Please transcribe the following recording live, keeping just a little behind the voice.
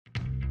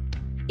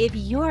If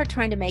you're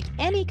trying to make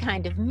any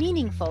kind of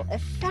meaningful,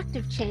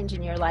 effective change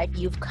in your life,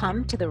 you've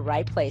come to the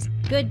right place.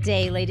 Good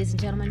day, ladies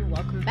and gentlemen.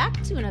 Welcome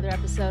back to another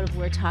episode of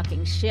We're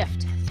Talking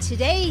Shift.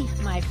 Today,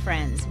 my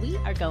friends, we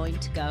are going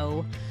to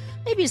go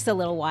maybe just a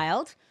little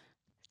wild.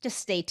 Just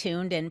stay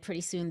tuned, and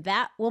pretty soon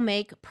that will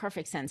make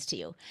perfect sense to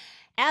you.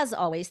 As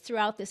always,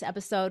 throughout this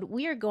episode,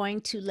 we are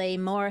going to lay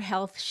more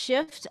health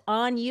shift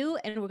on you,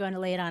 and we're going to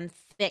lay it on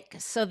thick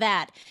so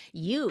that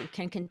you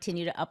can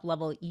continue to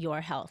up-level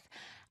your health.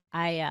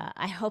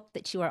 I hope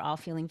that you are all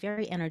feeling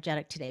very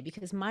energetic today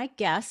because my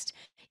guest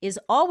is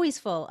always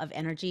full of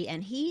energy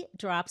and he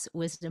drops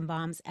wisdom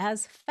bombs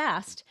as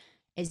fast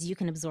as you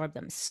can absorb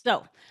them.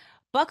 So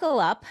buckle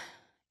up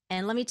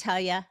and let me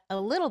tell you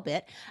a little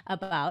bit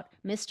about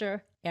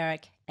Mr.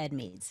 Eric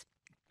Edmeades.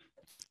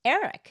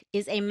 Eric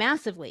is a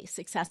massively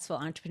successful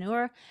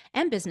entrepreneur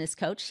and business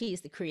coach. He is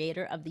the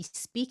creator of the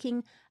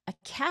Speaking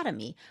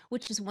Academy,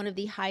 which is one of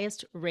the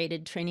highest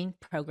rated training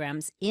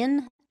programs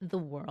in the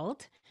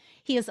world.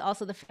 He is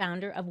also the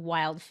founder of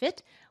WildFit,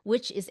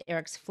 which is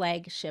Eric's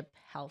flagship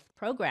health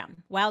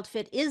program.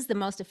 WildFit is the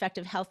most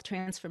effective health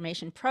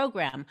transformation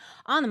program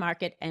on the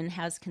market and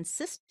has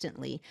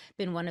consistently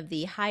been one of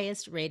the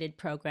highest rated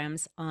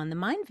programs on the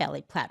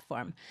Mindvalley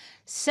platform.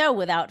 So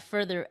without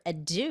further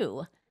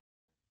ado,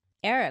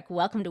 Eric,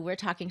 welcome to We're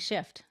Talking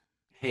Shift.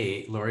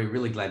 Hey, Lori,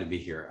 really glad to be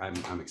here.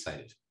 I'm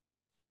excited.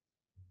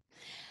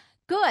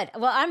 Good.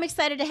 Well, I'm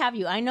excited to have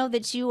you. I know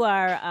that you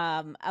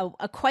are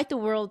quite the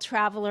world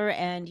traveler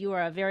and you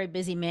are a very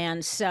busy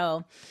man.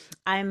 So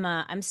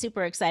I'm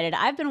super excited.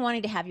 I've been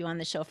wanting to have you on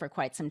the show for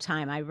quite some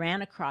time. I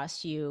ran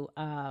across you,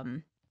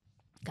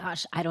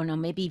 gosh, I don't know,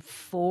 maybe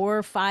 4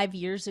 or 5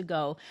 years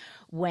ago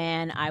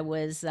when I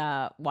was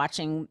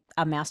watching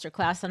a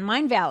masterclass on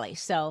Mindvalley.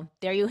 So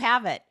there you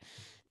have it.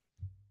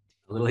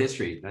 A little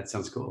history. That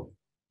sounds cool.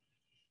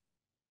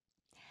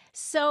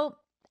 So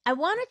I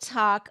want to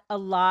talk a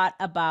lot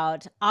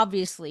about,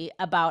 obviously,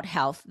 about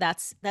health.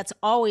 That's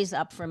always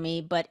up for me,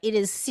 but it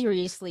is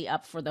seriously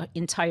up for the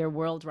entire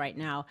world right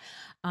now.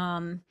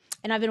 And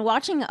I've been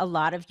watching a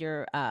lot of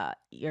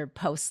your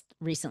posts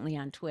recently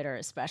on Twitter,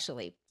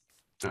 especially.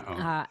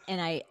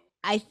 And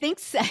I think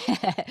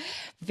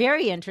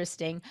very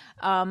interesting.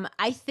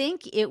 I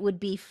think it would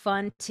be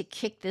fun to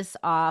kick this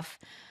off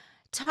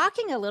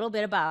talking a little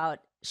bit about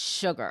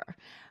sugar.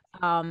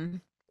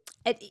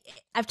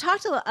 I've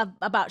talked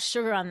about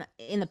sugar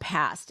in the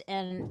past,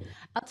 and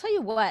I'll tell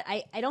you what,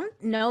 I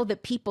don't know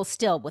that people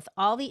still, with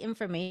all the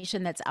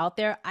information that's out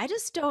there, I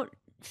just don't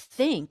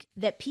think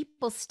that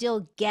people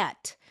still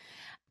get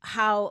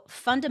how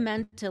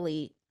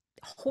fundamentally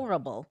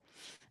horrible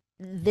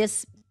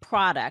this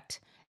product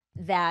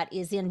that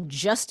is in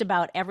just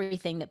about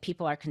everything that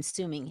people are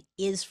consuming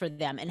is for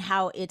them, and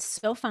how it's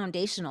so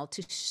foundational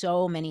to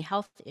so many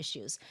health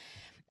issues.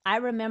 I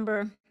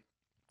remember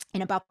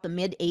in about the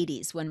mid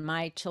 80s, when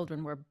my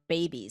children were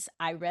babies,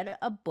 I read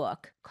a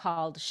book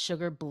called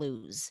Sugar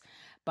Blues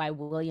by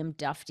William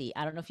Duffy.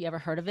 I don't know if you ever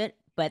heard of it,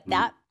 but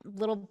that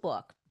little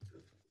book,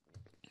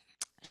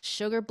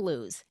 Sugar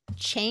Blues,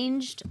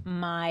 changed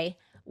my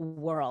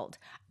world.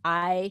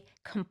 I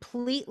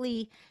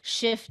completely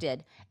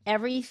shifted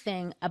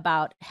everything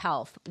about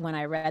health when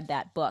I read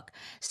that book.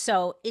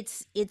 So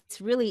it's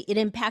really, it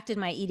impacted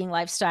my eating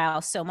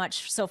lifestyle so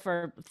much. So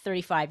for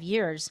 35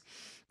 years,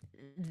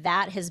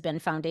 that has been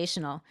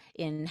foundational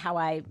in how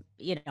I,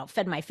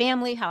 fed my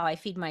family, how I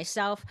feed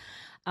myself.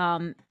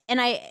 And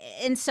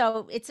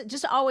so it's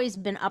just always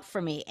been up for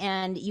me.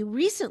 And you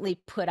recently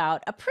put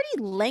out a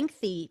pretty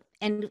lengthy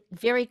and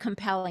very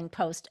compelling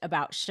post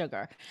about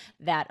sugar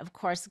that, of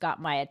course,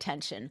 got my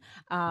attention.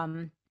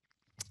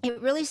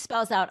 It really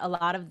spells out a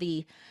lot of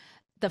the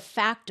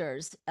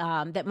factors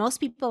that most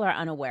people are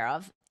unaware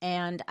of.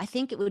 And I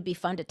think it would be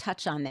fun to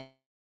touch on them.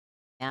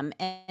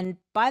 And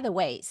by the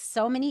way,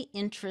 so many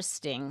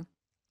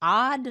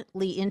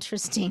oddly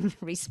interesting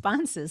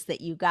responses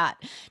that you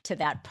got to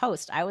that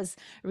post. I was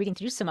reading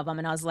through some of them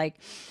and I was like,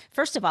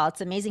 first of all,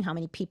 it's amazing how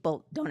many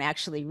people don't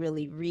actually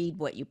really read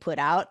what you put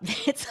out.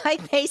 It's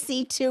like they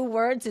see 2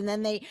 words and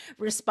then they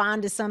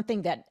respond to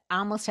something that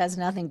almost has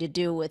nothing to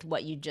do with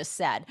what you just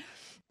said.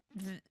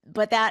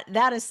 But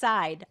that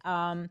aside,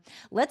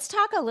 let's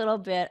talk a little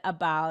bit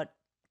about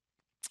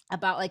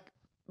like,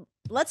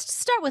 let's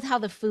start with how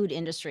the food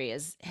industry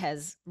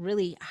has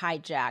really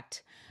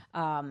hijacked,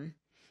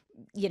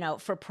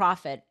 for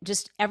profit,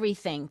 just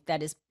everything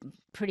that is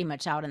pretty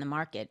much out in the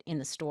market in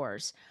the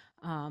stores.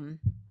 And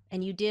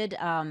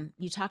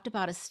you talked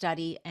about a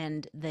study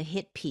and the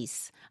hit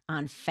piece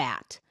on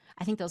fat.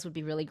 I think those would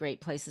be really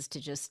great places to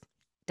just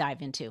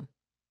dive into.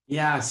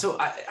 Yeah. So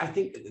I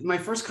think my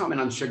first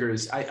comment on sugar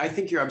is I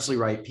think you're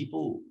absolutely right.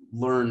 People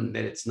learn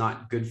that it's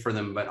not good for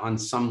them, but on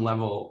some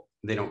level,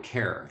 they don't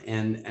care.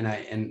 And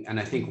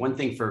I think one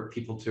thing for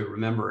people to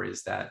remember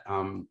is that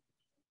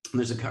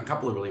there's a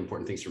couple of really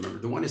important things to remember.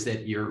 The one is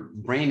that your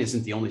brain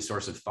isn't the only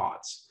source of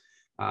thoughts.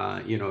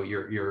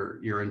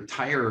 Your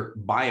entire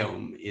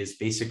biome is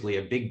basically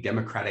a big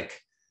democratic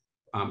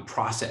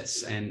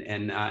process,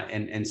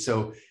 and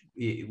so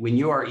when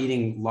you are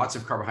eating lots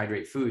of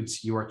carbohydrate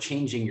foods, you are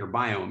changing your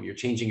biome, you're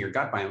changing your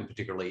gut biome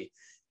particularly,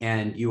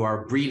 and you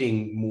are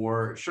breeding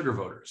more sugar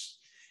voters.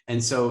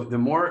 And so the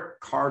more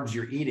carbs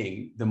you're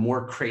eating, the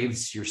more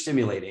craves you're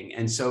stimulating.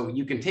 And so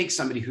you can take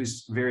somebody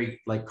who's very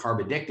like carb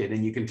addicted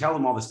and you can tell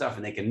them all the stuff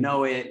and they can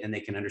know it and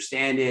they can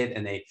understand it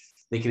and they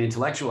can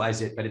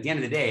intellectualize it. But at the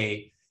end of the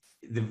day,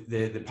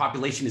 the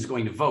population is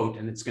going to vote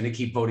and it's going to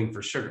keep voting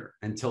for sugar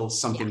until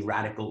something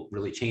radical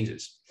really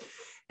changes.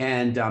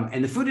 And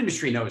the food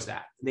industry knows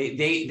that.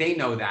 They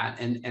know that,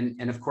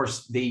 and of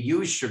course they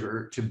use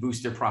sugar to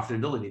boost their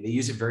profitability. They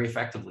use it very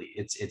effectively.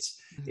 It's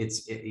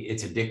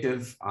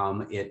addictive.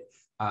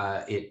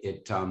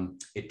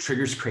 It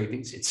triggers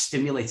cravings. It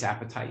stimulates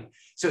appetite.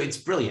 So it's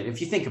brilliant if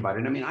you think about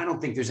it. I mean, I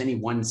don't think there's any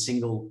one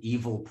single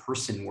evil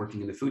person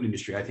working in the food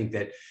industry. I think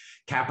that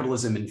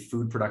capitalism and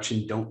food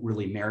production don't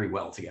really marry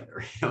well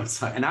together. You know,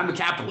 and I'm a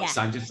capitalist.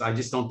 Yeah. I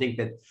just don't think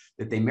that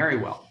they marry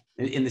well.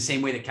 In the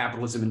same way that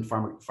capitalism and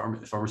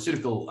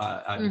pharmaceutical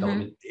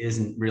development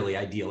isn't really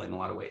ideal in a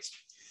lot of ways.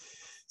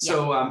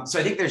 So, so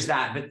I think there's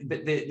that.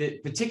 But the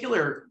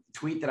particular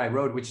tweet that I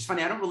wrote, which is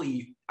funny, I don't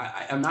really,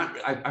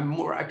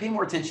 I pay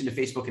more attention to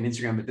Facebook and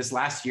Instagram. But this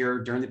last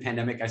year during the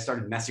pandemic, I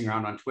started messing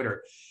around on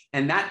Twitter,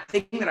 and that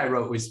thing that I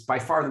wrote was by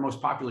far the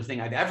most popular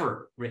thing I've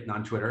ever written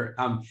on Twitter.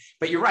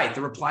 But you're right,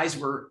 the replies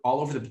were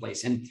all over the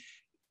place. And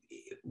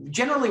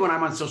generally when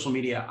I'm on social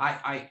media,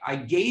 I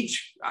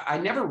gauge, I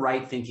never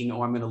write thinking,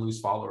 oh, I'm going to lose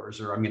followers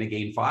or I'm going to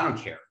gain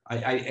followers. I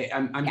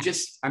don't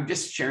care. I'm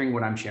just sharing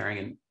what I'm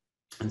sharing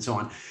and so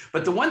on.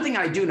 But the one thing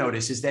I do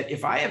notice is that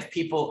if I have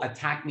people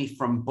attack me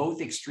from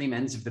both extreme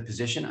ends of the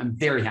position, I'm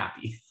very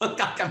happy.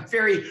 I'm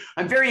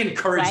very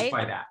encouraged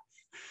by that.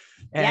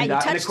 And, you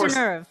touched a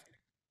nerve.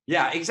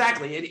 Yeah,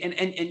 exactly.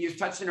 And you've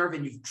touched a nerve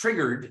and you've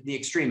triggered the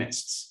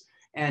extremists.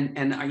 And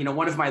you know,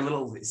 one of my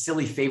little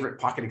silly favorite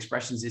pocket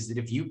expressions is that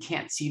if you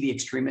can't see the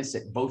extremists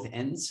at both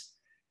ends,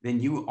 then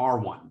you are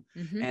one.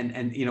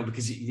 And you know,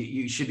 because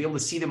you should be able to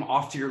see them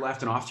off to your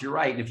left and off to your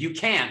right. And if you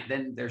can't,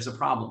 then there's a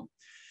problem.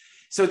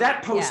 So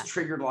that post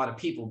triggered a lot of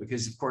people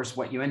because, of course,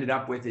 what you ended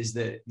up with is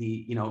the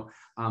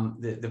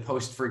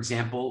post, for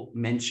example,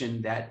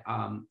 mentioned that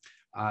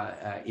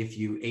if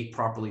you ate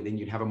properly, then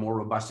you'd have a more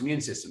robust immune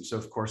system. So,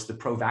 of course, the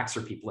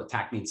pro-vaxxer people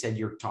attacked me and said,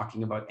 you're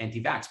talking about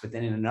anti-vax. But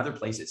then in another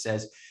place, it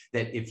says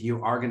that if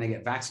you are going to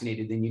get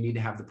vaccinated, then you need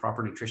to have the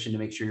proper nutrition to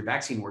make sure your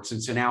vaccine works.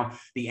 And so now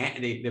the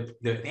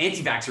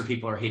anti-vaxxer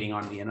people are hating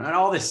on me and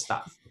all this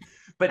stuff.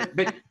 But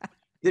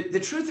the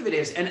truth of it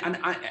is, and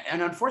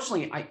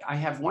unfortunately, I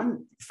have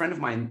one friend of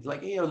mine,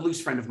 like a loose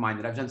friend of mine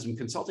that I've done some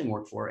consulting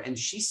work for, and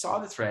she saw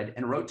the thread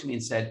and wrote to me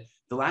and said,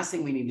 the last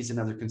thing we need is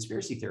another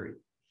conspiracy theory.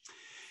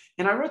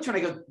 And I wrote to her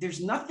and I go,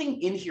 there's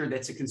nothing in here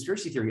that's a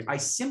conspiracy theory. I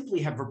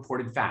simply have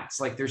reported facts.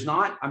 Like there's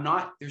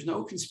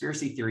no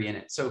conspiracy theory in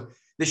it. So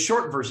the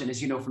short version,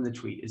 as you know from the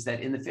tweet, is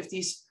that in the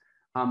 50s,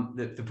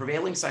 the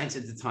prevailing science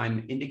at the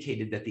time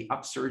indicated that the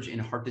upsurge in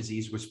heart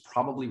disease was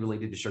probably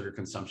related to sugar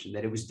consumption,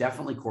 that it was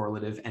definitely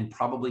correlative and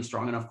probably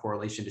strong enough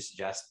correlation to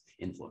suggest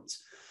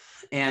influence.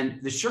 And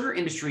the sugar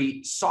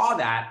industry saw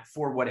that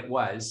for what it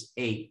was,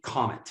 a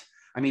comet.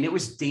 I mean, it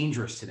was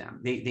dangerous to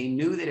them. They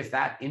knew that if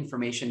that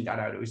information got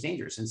out, it was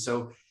dangerous. And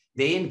so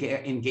they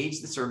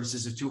engaged the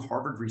services of two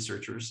Harvard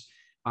researchers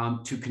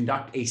to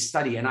conduct a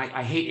study. And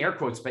I hate air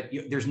quotes, but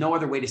there's no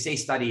other way to say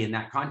study in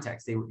that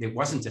context. It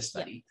wasn't a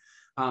study.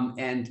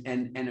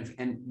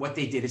 And what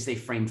they did is they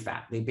framed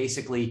fat. They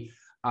basically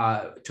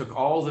took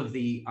all of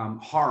the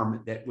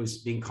harm that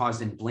was being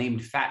caused and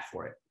blamed fat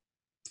for it.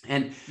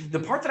 And the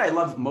part that I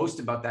love most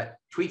about that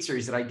tweet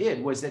series that I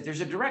did was that there's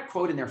a direct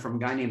quote in there from a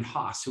guy named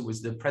Haas, who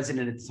was the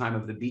president at the time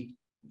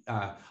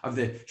of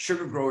the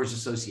Sugar Growers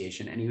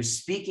Association. And he was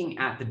speaking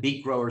at the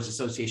Beet Growers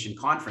Association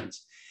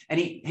conference. And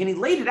he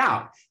laid it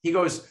out. He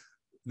goes,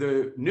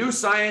 the new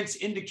science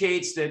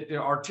indicates that the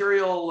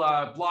arterial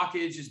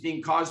blockage is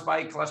being caused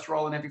by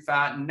cholesterol and heavy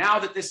fat. And now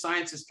that this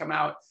science has come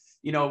out,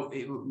 you know,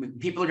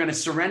 people are going to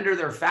surrender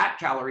their fat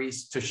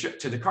calories to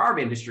the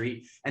carb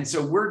industry. And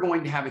so we're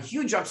going to have a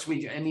huge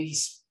upswing. I mean, he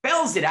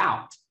spells it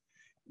out.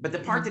 But the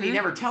part that he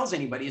never tells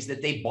anybody is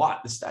that they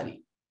bought the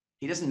study.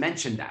 He doesn't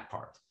mention that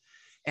part.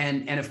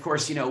 And of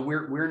course, you know,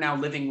 we're now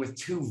living with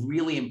two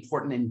really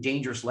important and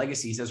dangerous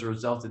legacies as a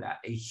result of that.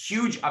 A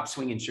huge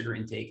upswing in sugar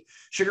intake.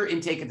 Sugar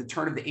intake at the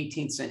turn of the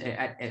 18th,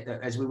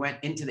 as we went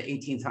into the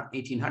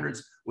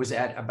 1800s, was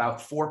at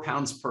about 4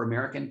 pounds per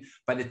American.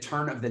 By the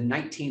turn of the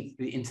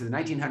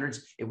 1900s,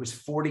 it was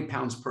 40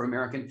 pounds per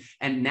American.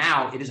 And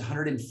now it is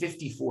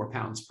 154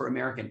 pounds per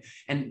American.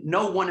 And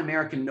no one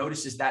American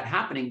notices that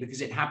happening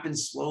because it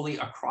happens slowly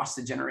across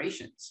the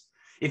generations.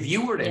 If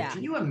you were to,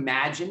 can you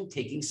imagine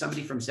taking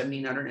somebody from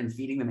 1700 and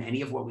feeding them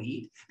any of what we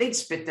eat? They'd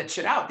spit that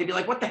shit out. They'd be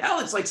like, what the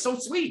hell? It's like so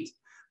sweet.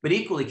 But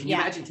equally, can you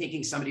imagine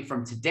taking somebody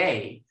from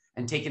today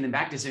and taking them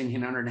back to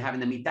 1700 and having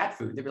them eat that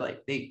food? They'd be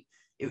like,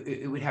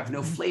 it would have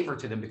no flavor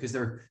to them because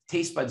their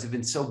taste buds have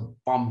been so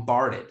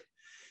bombarded.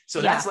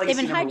 So that's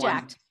legacy number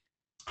one.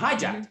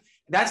 Hijacked.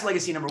 That's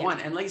legacy number one.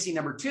 And legacy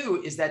number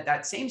two is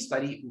that same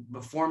study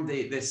formed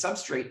the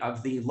substrate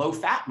of the low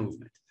fat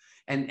movement.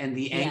 and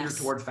the anger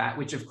toward fat,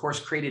 which of course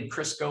created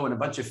Crisco and a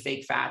bunch of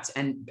fake fats,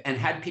 and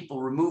had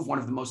people remove one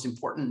of the most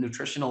important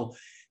nutritional,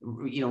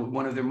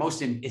 one of their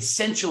most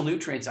essential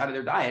nutrients out of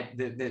their diet,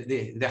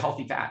 the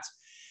healthy fats.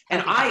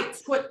 And I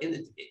put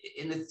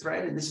in the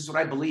thread, and this is what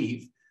I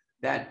believe,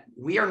 that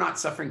we are not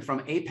suffering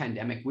from a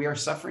pandemic. We are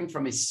suffering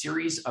from a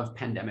series of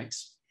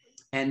pandemics,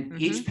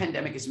 and each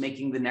pandemic is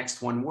making the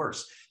next one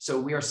worse. So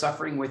we are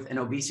suffering with an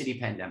obesity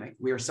pandemic.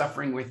 We are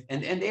suffering with,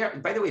 and they are,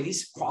 by the way,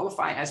 these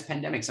qualify as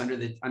pandemics under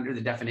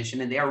the definition,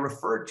 and they are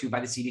referred to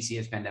by the CDC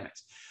as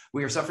pandemics.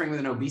 We are suffering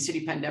with an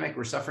obesity pandemic.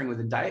 We're suffering with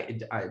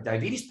a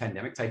diabetes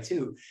pandemic, type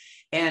 2.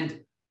 And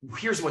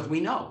here's what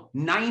we know.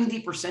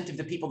 90% of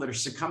the people that are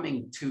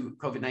succumbing to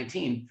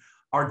COVID-19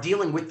 are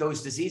dealing with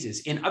those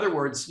diseases. In other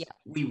words,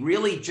 we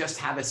really just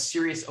have a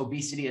serious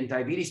obesity and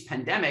diabetes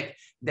pandemic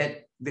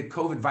that the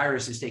COVID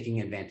virus is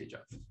taking advantage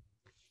of.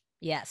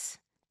 Yes,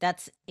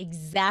 that's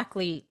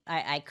exactly,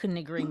 I couldn't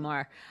agree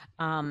more.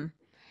 I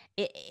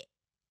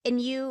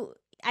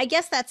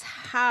guess that's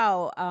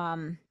how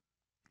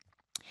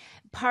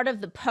part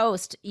of the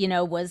post,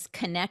 was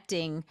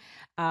connecting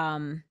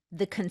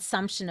the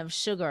consumption of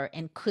sugar,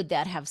 and could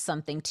that have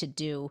something to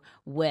do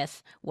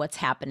with what's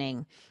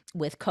happening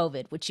with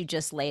COVID, which you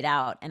just laid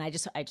out. And I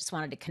just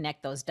wanted to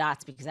connect those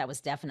dots, because that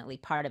was definitely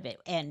part of it,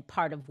 and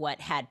part of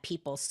what had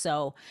people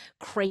so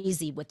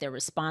crazy with their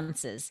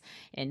responses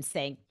and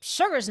saying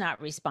sugar's not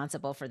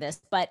responsible for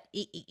this, but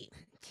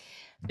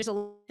there's a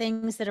lot of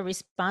things that are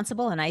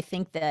responsible. And I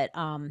think that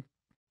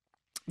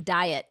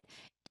diet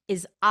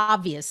is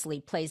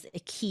obviously plays a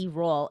key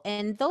role.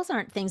 And those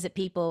aren't things that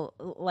people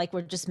like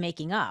we're just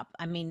making up.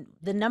 I mean,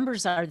 the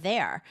numbers are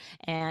there,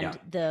 and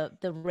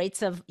the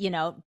rates of,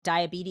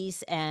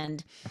 diabetes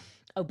and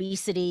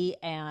obesity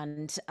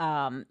and,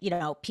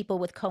 people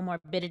with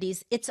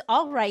comorbidities, it's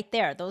all right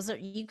there.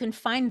 You can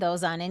find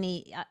those on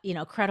any,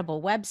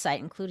 credible website,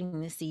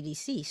 including the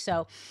CDC.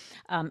 So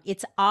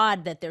it's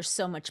odd that there's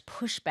so much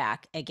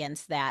pushback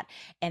against that,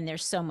 and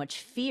there's so much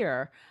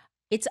fear.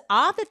 It's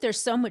odd that there's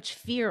so much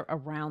fear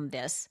around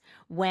this,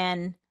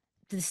 when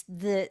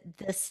the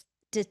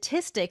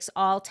statistics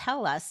all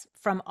tell us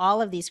from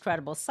all of these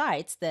credible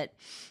sites that,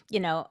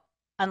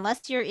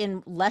 unless you're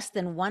in less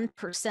than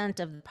 1%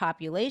 of the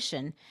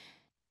population,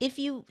 if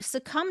you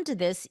succumb to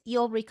this,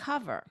 you'll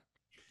recover.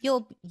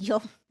 You'll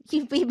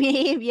be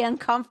maybe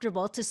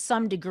uncomfortable to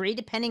some degree,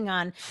 depending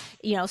on,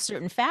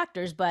 certain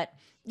factors, but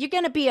you're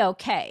going to be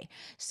okay.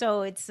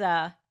 So it's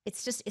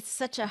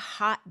such a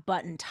hot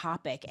button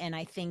topic. And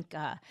I think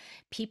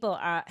people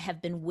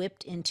have been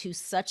whipped into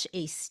such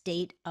a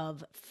state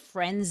of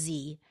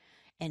frenzy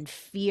and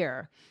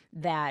fear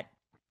that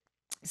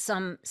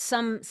some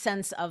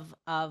sense of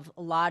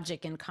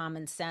logic and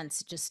common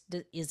sense just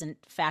isn't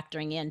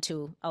factoring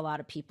into a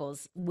lot of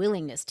people's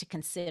willingness to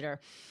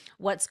consider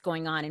what's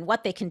going on and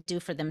what they can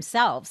do for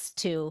themselves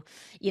to,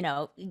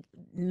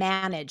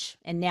 manage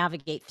and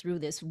navigate through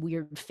this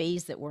weird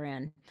phase that we're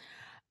in.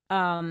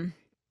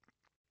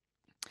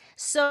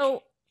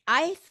 So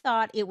I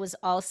thought it was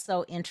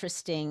also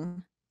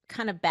interesting,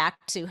 kind of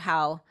back to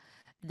how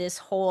this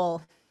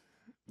whole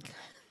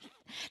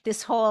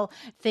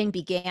thing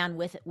began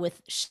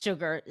with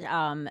sugar,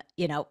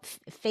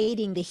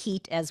 fading the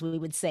heat, as we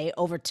would say,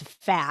 over to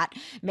fat,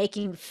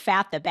 making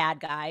fat the bad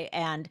guy,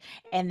 and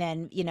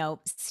then,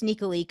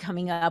 sneakily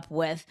coming up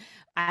with,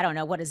 I don't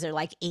know, what is there,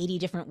 like 80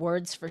 different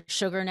words for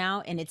sugar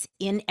now, and it's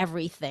in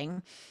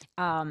everything.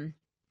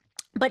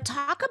 But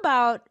talk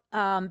about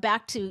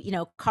back to,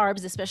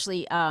 carbs,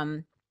 especially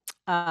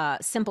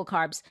simple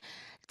carbs.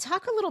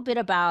 Talk a little bit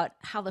about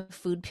how the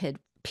food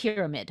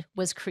pyramid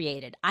was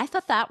created. I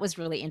thought that was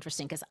really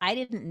interesting, because I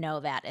didn't know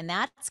that. And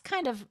that's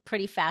kind of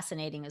pretty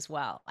fascinating as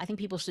well. I think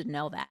people should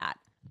know that.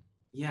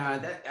 Yeah,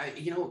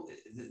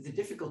 the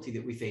difficulty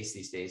that we face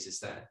these days is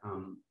that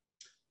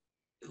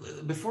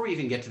before we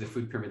even get to the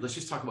food pyramid, let's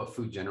just talk about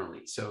food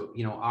generally. So,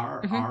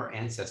 our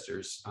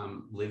ancestors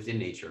lived in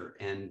nature,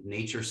 and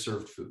nature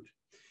served food.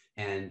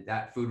 And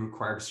that food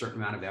required a certain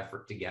amount of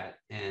effort to get,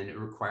 and it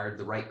required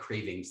the right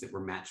cravings that were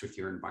matched with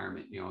your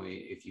environment.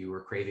 If you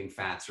were craving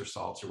fats or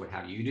salts or what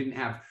have you, you didn't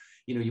have,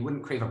 you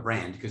wouldn't crave a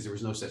brand, because there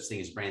was no such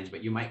thing as brands,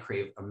 but you might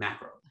crave a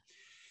macro.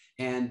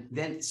 And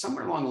then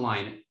somewhere along the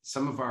line,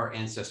 some of our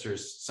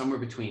ancestors, somewhere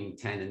between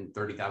 10 and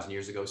 30,000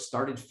 years ago,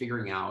 started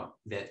figuring out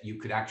that you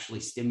could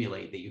actually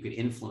stimulate, that you could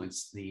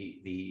influence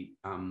the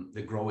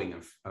growing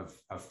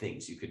of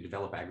things. You could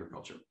develop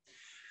agriculture.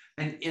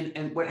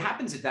 And what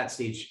happens at that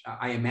stage,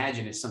 I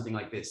imagine, is something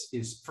like this: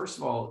 is, first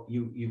of all,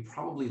 you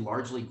probably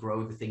largely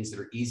grow the things that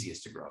are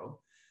easiest to grow.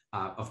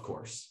 Of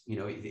course,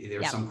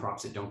 there are some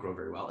crops that don't grow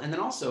very well. And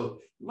then also,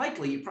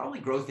 likely, you probably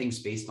grow things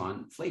based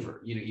on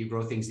flavor. You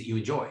grow things that you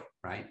enjoy,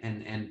 right?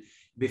 And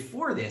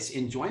before this,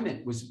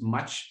 enjoyment was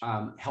much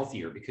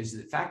healthier, because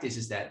the fact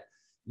is that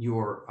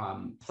your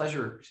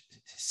pleasure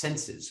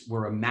senses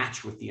were a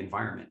match with the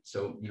environment.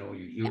 So,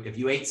 if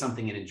you ate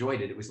something and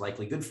enjoyed it, it was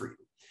likely good for you.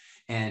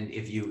 And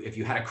if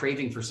you had a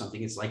craving for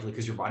something, it's likely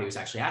because your body was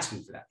actually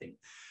asking for that thing.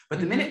 But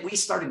the minute we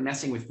started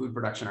messing with food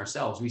production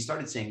ourselves, we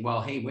started saying,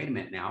 well, hey, wait a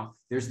minute now,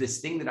 there's this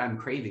thing that I'm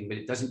craving, but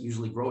it doesn't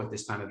usually grow at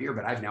this time of year,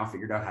 but I've now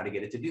figured out how to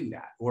get it to do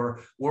that.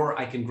 Or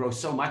I can grow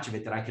so much of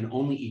it that I can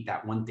only eat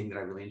that one thing that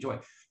I really enjoy.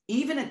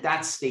 Even at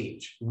that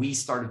stage, we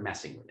started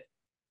messing with it.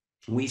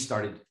 We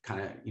started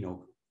kind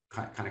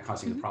of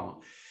causing the problem.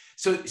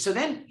 So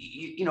then,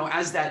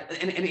 as that,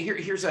 and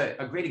here's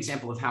a great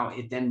example of how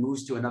it then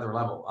moves to another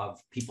level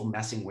of people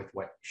messing with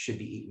what should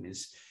be eaten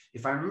is,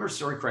 if I remember the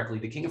story correctly,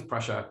 the King of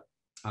Prussia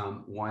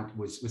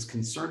was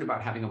concerned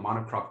about having a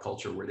monocrop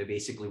culture where they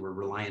basically were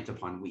reliant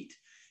upon wheat.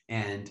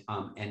 And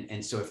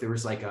so if there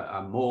was like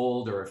a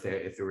mold, or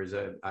if there was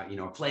a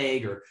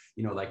plague, or,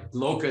 like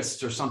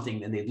locusts or something,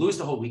 then they'd lose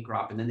the whole wheat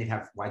crop, and then they'd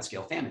have wide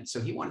scale famine. So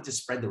he wanted to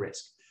spread the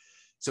risk.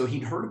 So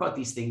he'd heard about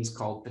these things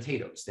called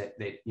potatoes that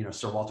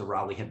Sir Walter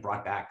Raleigh had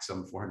brought back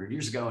some 400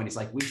 years ago. And he's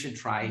like, we should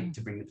try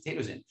to bring the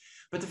potatoes in.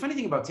 But the funny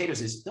thing about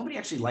potatoes is nobody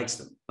actually likes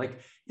them. Like,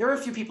 there are a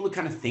few people who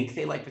kind of think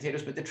they like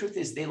potatoes, but the truth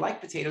is they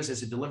like potatoes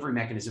as a delivery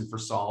mechanism for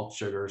salt,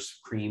 sugars,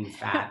 cream,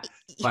 fat,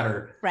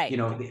 butter. Right.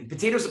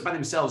 Potatoes by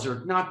themselves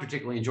are not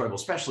particularly enjoyable,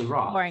 especially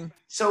raw. Boring.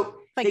 So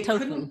like they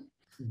tofu. couldn't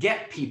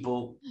get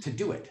people to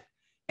do it.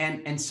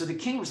 And so the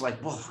king was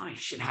like, well,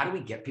 shit, how do we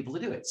get people to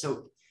do it?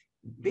 So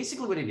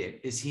basically what he did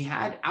is he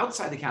had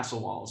outside the castle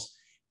walls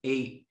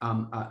a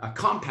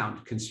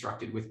compound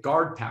constructed with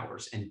guard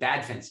towers and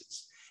bad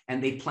fences.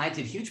 And they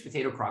planted huge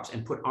potato crops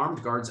and put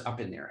armed guards up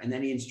in there. And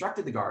then he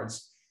instructed the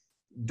guards,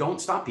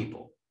 don't stop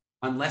people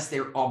unless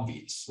they're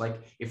obvious.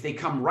 Like, if they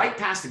come right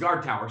past the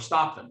guard tower,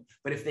 stop them.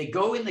 But if they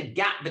go in the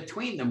gap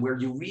between them where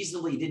you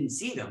reasonably didn't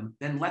see them,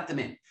 then let them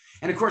in.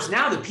 And of course,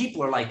 now the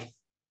people are like,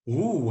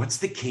 ooh, what's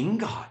the king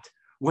got?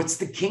 What's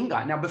the king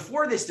got? Now,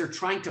 before this, they're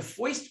trying to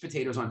foist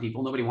potatoes on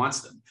people. Nobody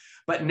wants them.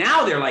 But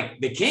now they're like,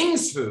 the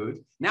king's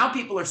food. Now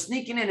people are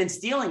sneaking in and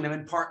stealing them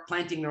and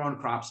planting their own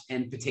crops,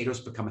 and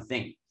potatoes become a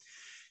thing.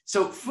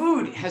 So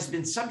food has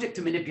been subject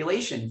to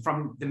manipulation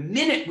from the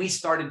minute we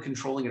started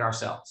controlling it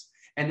ourselves.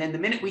 And then the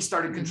minute we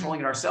started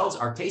controlling it ourselves,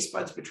 our taste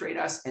buds betrayed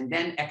us, and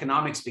then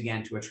economics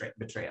began to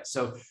betray us.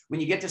 So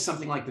when you get to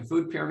something like the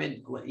food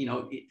pyramid,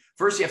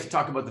 first you have to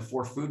talk about the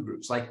 4 food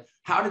groups. Like,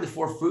 how did the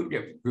 4 food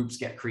groups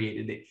get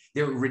created?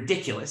 They're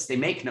ridiculous. They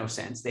make no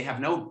sense. They have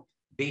no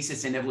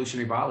basis in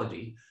evolutionary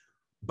biology.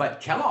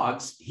 But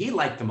Kellogg's, he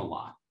liked them a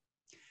lot.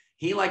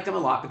 He liked them a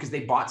lot because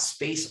they bought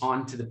space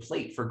onto the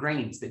plate for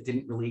grains that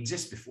didn't really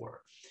exist before.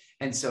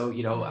 And so,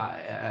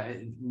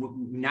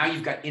 now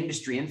you've got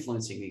industry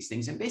influencing these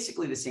things, and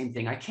basically the same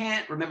thing. I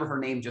can't remember her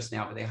name just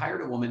now, but they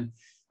hired a woman.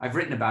 I've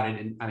written about it,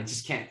 and I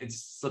just can't,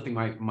 it's slipping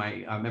my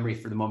memory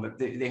for the moment.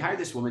 They hired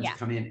this woman to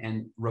come in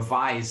and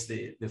revise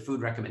the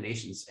food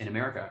recommendations in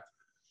America.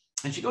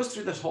 And she goes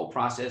through this whole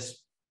process,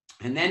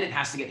 and then it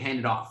has to get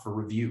handed off for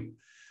review.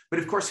 But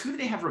of course, who do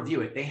they have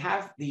review it? They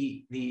have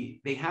the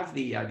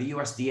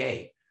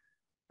USDA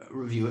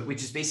review it,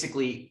 which is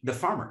basically the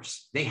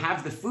farmers. They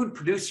have the food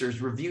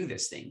producers review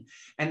this thing,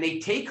 and they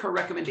take her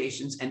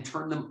recommendations and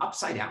turn them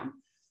upside down.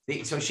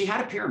 So she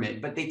had a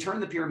pyramid, but they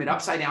turned the pyramid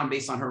upside down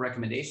based on her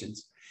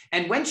recommendations.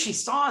 And when she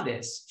saw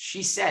this,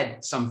 she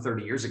said some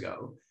 30 years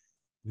ago,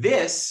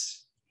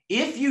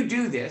 if you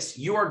do this,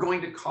 you are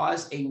going to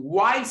cause a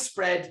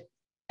widespread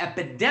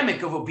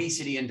epidemic of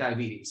obesity and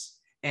diabetes.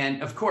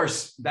 And of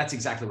course, that's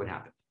exactly what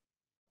happened.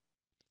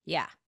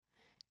 Yeah.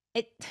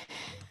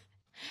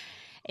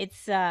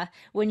 It's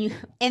when you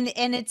and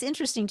it's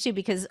interesting too,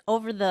 because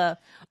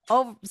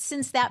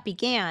since that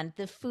began,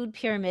 the food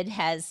pyramid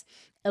has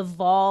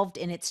evolved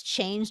and it's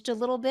changed a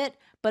little bit,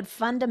 but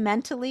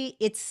fundamentally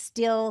it's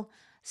still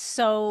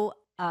so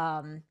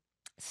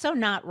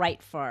not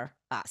right for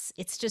us.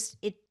 It's just,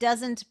 it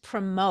doesn't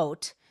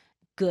promote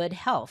good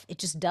health. It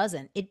just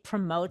doesn't. It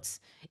promotes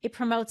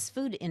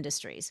food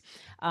industries.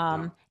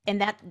 And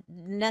that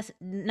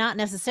not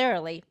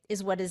necessarily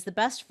is what is the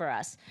best for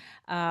us.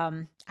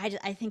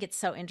 I think it's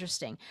so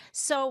interesting.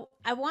 So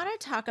I want to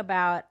talk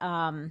about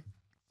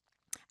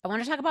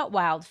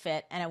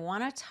WildFit, and I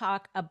want to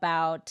talk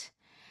about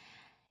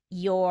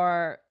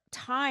your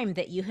time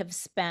that you have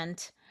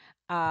spent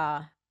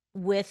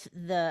with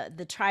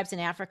the tribes in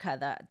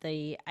Africa.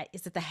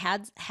 Is it the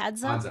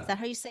Hadza? Is that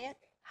how you say it?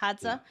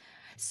 Hadza. Yeah.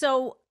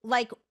 So,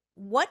 like,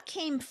 what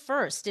came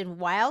first? Did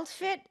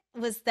WildFit,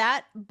 was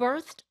that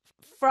birthed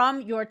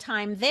from your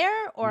time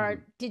there,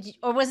 or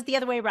or was it the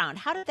other way around?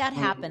 How did that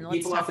happen?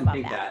 People often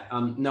think that.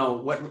 No,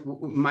 what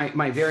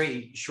my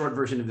very short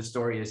version of the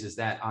story is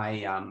that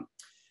I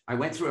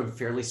went through a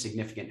fairly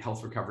significant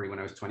health recovery when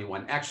I was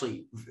 21.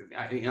 Actually,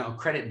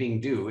 credit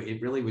being due,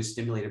 it really was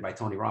stimulated by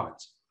Tony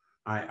Robbins.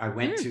 I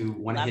went to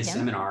one of his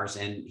seminars,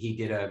 and he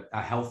did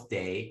a health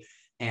day.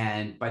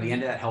 And by the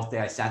end of that health day,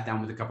 I sat down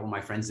with a couple of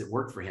my friends that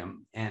worked for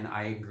him, and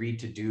I agreed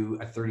to do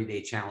a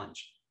 30-day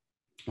challenge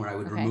where I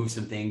would remove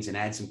some things and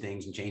add some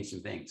things and change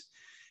some things.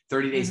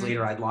 30 days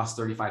later, I'd lost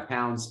 35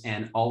 pounds,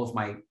 and all of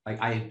I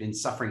had been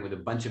suffering with a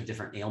bunch of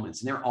different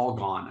ailments, and they're all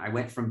gone. I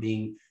went from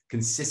being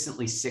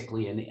consistently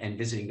sickly and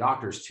visiting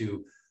doctors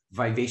to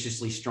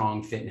vivaciously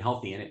strong, fit, and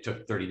healthy. And it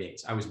took 30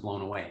 days. I was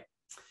blown away.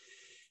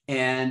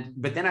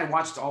 But then I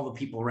watched all the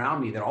people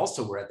around me that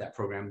also were at that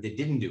program that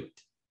didn't do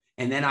it.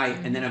 And then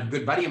a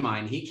good buddy of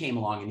mine, he came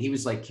along and he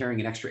was like carrying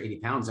an extra 80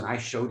 pounds. And I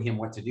showed him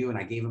what to do. And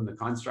I gave him the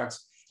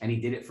constructs, and he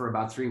did it for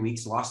about 3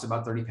 weeks, lost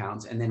about 30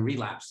 pounds, and then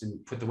relapsed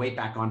and put the weight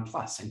back on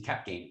plus and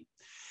kept gaining.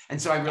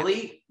 And so I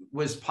really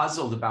was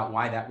puzzled about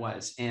why that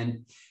was.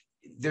 And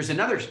there's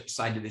another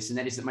side to this, and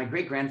that is that my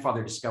great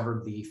grandfather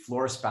discovered the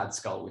Florisbad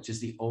skull, which is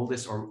the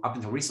oldest, or up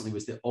until recently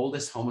was the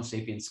oldest Homo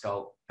sapiens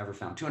skull ever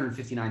found,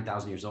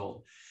 259,000 years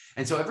old.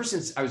 And so ever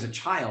since I was a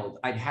child,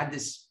 I'd had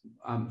this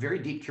very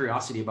deep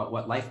curiosity about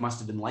what life must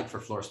have been like for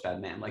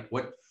Florisbad man. Like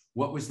what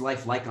was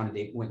life like on a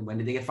day? When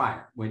did they get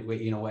fire? What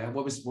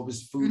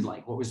was food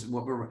like?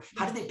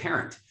 How did they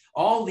parent?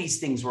 All these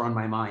things were on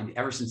my mind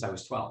ever since I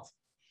was 12.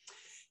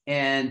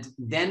 And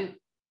then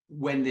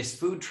when this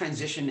food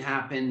transition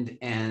happened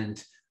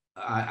and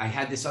I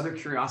had this other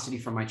curiosity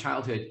from my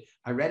childhood,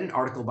 I read an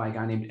article by a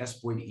guy named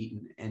S. Boyd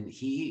Eaton, and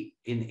he,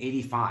 in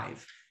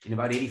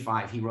about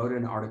 85, he wrote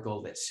an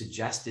article that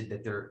suggested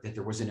that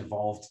there was an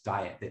evolved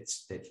diet,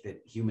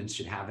 that humans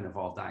should have an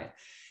evolved diet.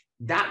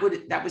 That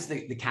was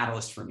the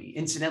catalyst for me.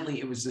 Incidentally,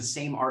 it was the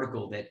same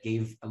article that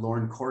gave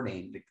Loren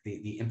Cordain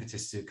the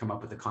impetus to come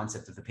up with the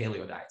concept of the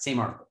paleo diet. Same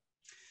article.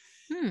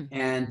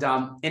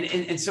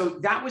 And so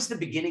that was the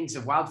beginnings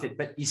of WildFit.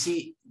 But you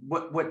see,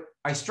 what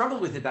I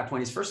struggled with at that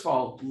point is, first of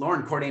all,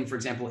 Loren Cordain, for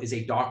example, is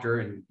a doctor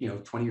and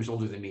 20 years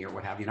older than me or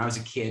what have you. And I was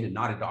a kid and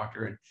not a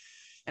doctor,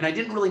 and I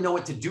didn't really know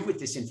what to do with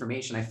this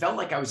information. I felt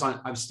like I was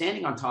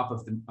standing on top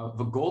of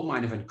a gold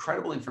mine of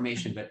incredible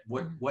information. But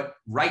what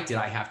right did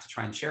I have to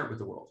try and share it with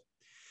the world?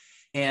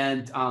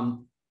 And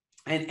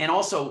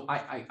also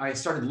I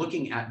started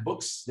looking at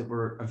books that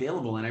were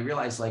available, and I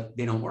realized like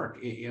they don't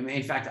work.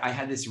 In fact, I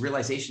had this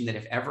realization that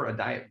if ever a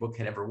diet book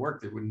had ever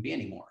worked, there wouldn't be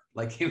any more.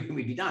 Like it would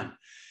be done.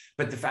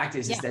 But the fact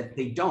is that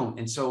they don't.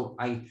 And so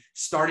I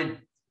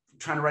started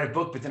trying to write a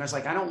book, but then I was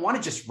like, I don't want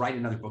to just write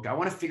another book. I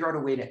want to figure out a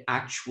way to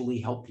actually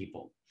help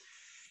people.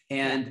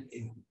 And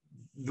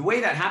the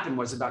way that happened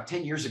was about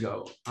 10 years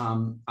ago.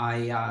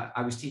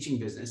 I was teaching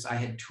business. I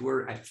had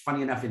toured,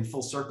 funny enough, in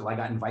full circle, I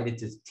got invited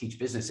to teach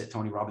business at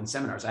Tony Robbins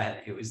seminars.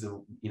 It was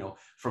the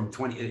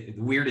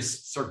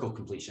weirdest circle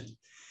completion.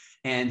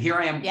 And here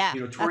I am,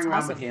 touring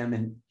around with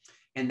him.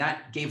 And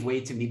that gave way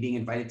to me being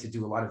invited to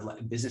do a lot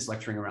of business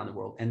lecturing around the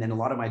world. And then a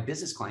lot of my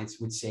business clients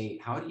would say,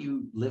 how do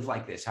you live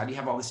like this? How do you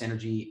have all this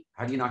energy?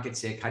 How do you not get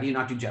sick? How do you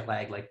not do jet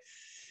lag?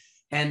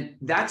 And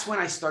that's when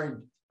I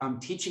started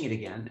teaching it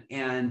again.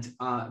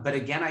 But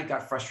again, I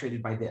got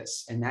frustrated by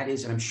this. And that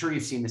is, and I'm sure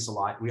you've seen this a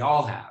lot, we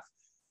all have,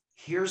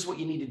 here's what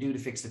you need to do to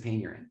fix the pain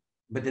you're in.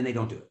 But then they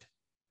don't do it.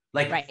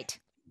 Right.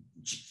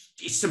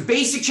 Some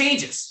basic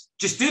changes.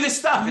 Just do this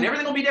stuff and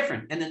everything will be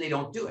different. And then they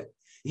don't do it.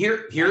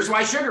 Here's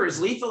why sugar is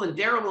lethal and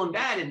terrible and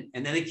bad.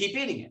 And then they keep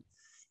eating it.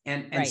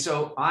 And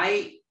so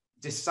I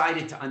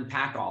decided to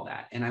unpack all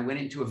that. And I went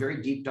into a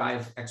very deep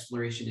dive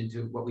exploration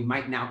into what we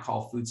might now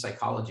call food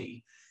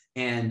psychology,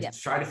 and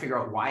try to figure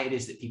out why it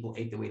is that people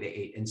ate the way they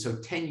ate. And so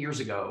 10 years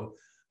ago,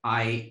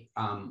 I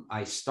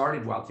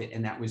started WildFit,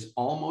 and that was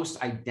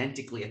almost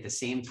identically at the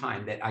same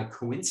time that I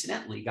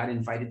coincidentally got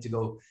invited to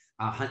go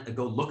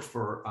look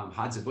for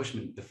Hadza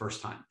Bushmen the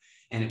first time.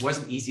 And it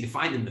wasn't easy to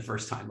find them the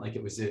first time. Like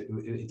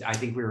I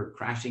think we were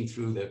crashing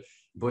through the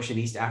bush in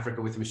East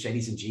Africa with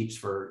machetes and Jeeps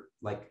for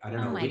a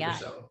week or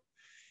so.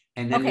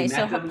 And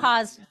then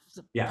pause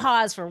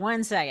for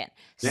 1 second.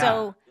 Yeah.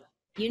 So,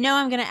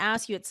 I'm going to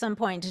ask you at some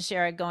point to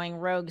share a going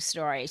rogue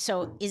story.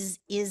 So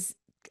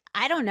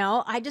I don't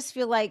know. I just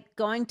feel like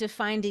going to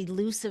find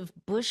elusive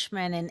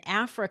Bushmen in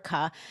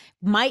Africa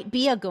might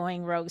be a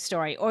going rogue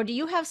story. Or do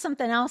you have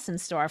something else in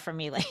store for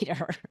me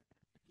later?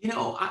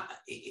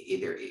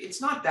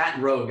 It's not that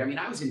rogue. I mean,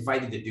 I was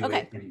invited to do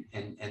it.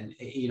 And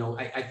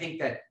I think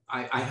that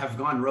I have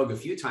gone rogue a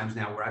few times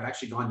now where I've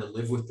actually gone to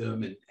live with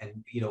them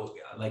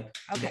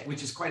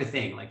which is quite a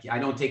thing. Like I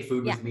don't take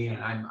food with me,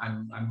 and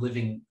I'm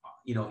living,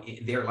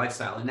 their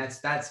lifestyle. And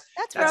that's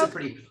a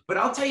pretty, but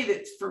I'll tell you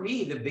that for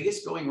me, the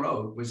biggest going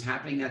rogue was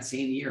happening that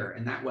same year.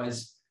 And that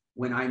was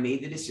when I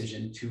made the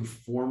decision to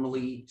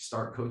formally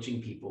start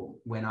coaching people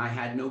when I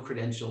had no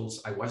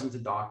credentials. I wasn't a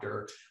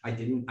doctor.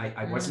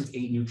 I wasn't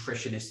a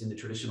nutritionist in the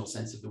traditional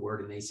sense of the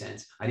word, in a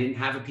sense. I didn't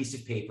have a piece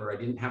of paper. I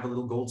didn't have a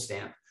little gold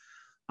stamp.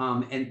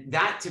 And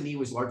that to me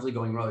was largely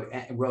going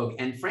rogue.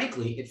 And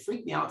frankly, it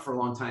freaked me out for a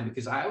long time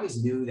because I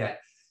always knew that,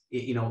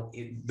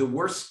 the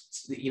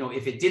worst,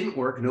 if it didn't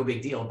work, no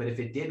big deal. But if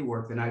it did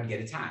work, then I'd get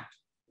attacked.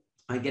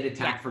 I'd get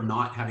attacked for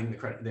not having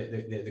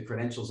the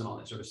credentials and all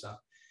that sort of stuff.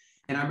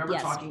 And I remember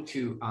talking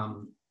to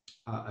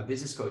a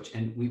business coach,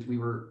 and we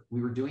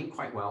were doing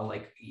quite well.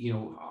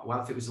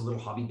 WildFit was a little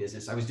hobby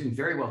business. I was doing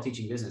very well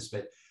teaching business,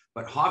 but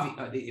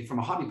hobby from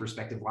a hobby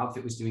perspective,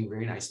 WildFit was doing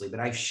very nicely. But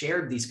I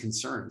shared these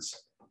concerns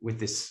with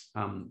this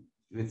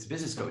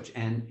business coach,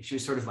 and she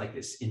was sort of like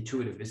this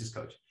intuitive business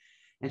coach.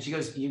 And she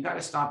goes, "You got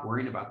to stop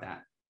worrying about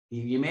that.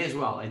 You may as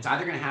well. It's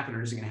either going to happen or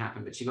it isn't going to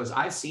happen. But she goes,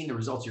 I've seen the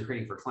results you're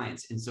creating for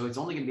clients. And so it's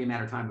only going to be a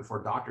matter of time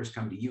before doctors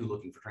come to you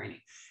looking for training.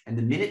 And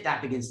the minute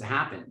that begins to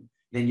happen,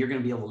 then you're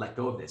going to be able to let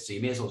go of this. So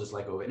you may as well just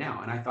let go of it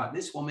now. And I thought,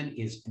 this woman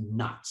is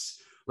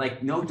nuts.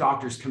 Like, no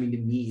doctors coming to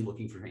me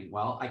looking for training.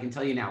 Well, I can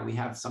tell you now, we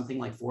have something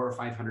like 400 or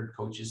 500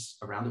 coaches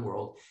around the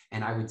world.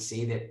 And I would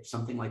say that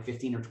something like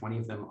 15 or 20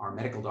 of them are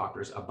medical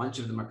doctors. A bunch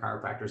of them are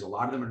chiropractors. A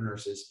lot of them are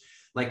nurses.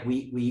 Like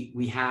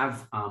we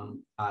have,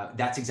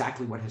 that's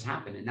exactly what has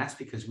happened. And that's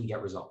because we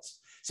get results.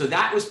 So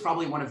that was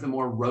probably one of the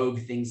more rogue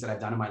things that I've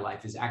done in my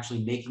life, is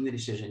actually making the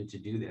decision to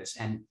do this.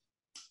 And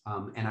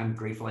I'm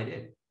grateful I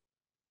did.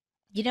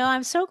 You know,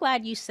 I'm so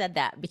glad you said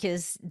that,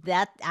 because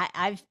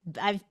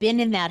I've been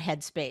in that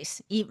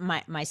headspace.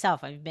 Even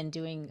myself, I've been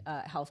doing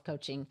health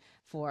coaching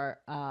for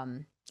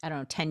I don't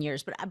know, 10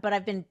 years, but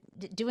I've been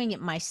doing it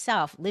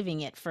myself,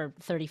 living it for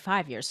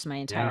 35 years, my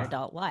entire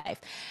adult life.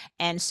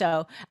 And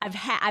so I've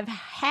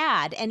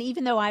had, and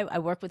even though I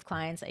work with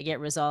clients, I get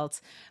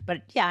results,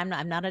 but yeah, I'm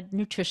not a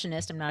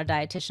nutritionist, I'm not a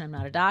dietitian, I'm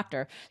not a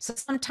doctor. So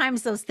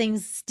sometimes those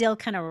things still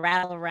kind of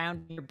rattle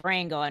around your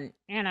brain going,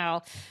 you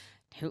know,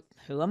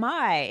 who am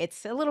I?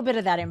 It's a little bit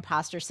of that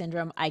imposter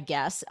syndrome, I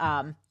guess.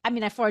 I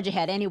mean, I forge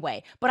ahead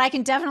anyway, but I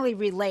can definitely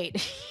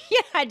relate.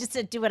 Yeah, I just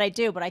do what I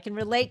do, but I can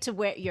relate to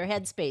where your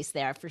headspace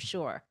there for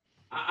sure.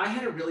 I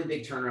had a really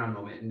big turnaround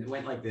moment, and it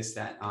went like this: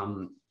 that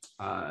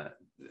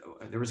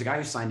there was a guy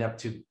who signed up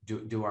to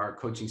do our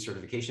coaching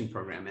certification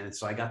program. And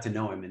so I got to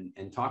know him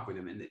and talk with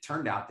him. And it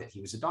turned out that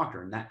he was a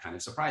doctor, and that kind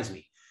of surprised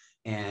me.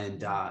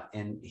 And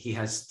he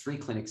has 3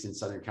 clinics in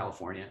Southern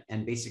California.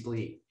 And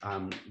basically,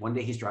 one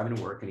day he's driving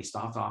to work and he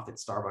stopped off at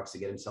Starbucks to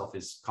get himself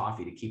his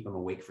coffee to keep him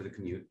awake for the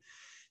commute.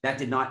 That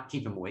did not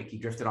keep him awake. He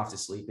drifted off to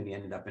sleep and he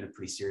ended up in a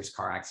pretty serious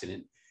car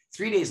accident.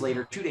 2 days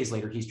later,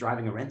 he's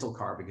driving a rental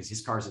car because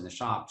his car's in the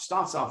shop,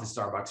 stops off at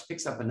Starbucks,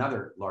 picks up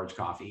another large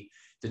coffee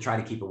to try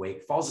to keep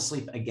awake, falls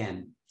asleep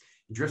again,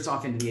 drifts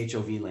off into the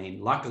HOV lane.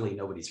 Luckily,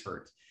 nobody's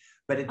hurt.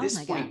 But at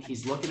this point,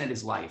 he's looking at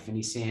his life and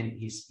he's saying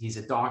he's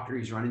a doctor.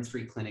 He's running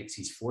 3 clinics.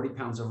 He's 40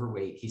 pounds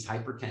overweight. He's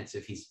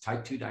hypertensive. He's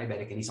type 2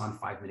 diabetic, and he's on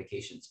 5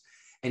 medications.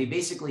 And he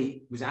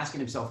basically was asking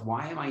himself,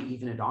 why am I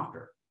even a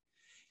doctor?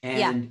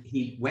 And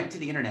he went to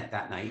the internet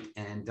that night,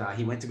 and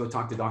he went to go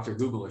talk to Dr.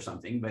 Google or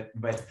something.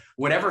 But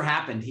whatever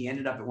happened, he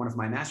ended up at one of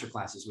my master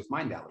classes with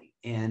Mindvalley.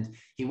 And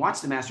he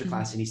watched the master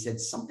class and he said,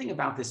 something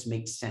about this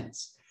makes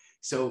sense.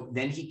 So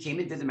then he came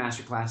into the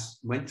masterclass,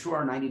 went through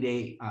our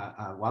 90-day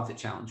Wildfit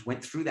Challenge,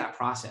 went through that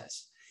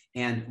process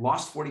and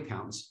lost 40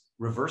 pounds,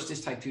 reversed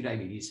his type 2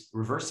 diabetes,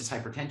 reversed his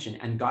hypertension,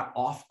 and got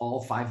off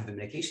all 5 of the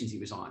medications he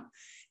was on.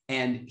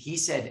 And he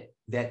said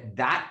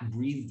that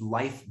breathed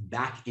life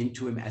back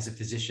into him as a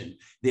physician,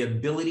 the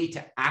ability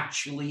to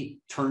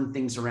actually turn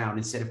things around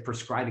instead of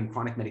prescribing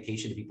chronic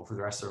medication to people for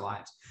the rest of their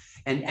lives.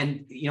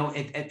 And you know,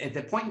 at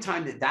the point in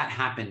time that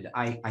happened,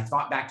 I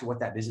thought back to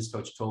what that business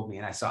coach told me,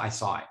 and I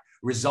saw it.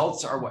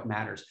 Results are what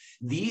matters.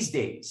 These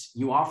days,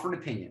 you offer an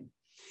opinion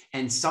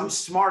and some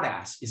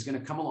smartass is going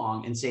to come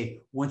along and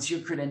say, what's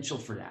your credential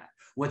for that?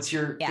 What's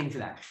your thing for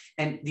that?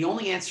 And the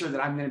only answer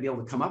that I'm going to be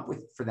able to come up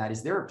with for that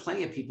is there are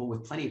plenty of people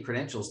with plenty of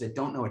credentials that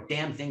don't know a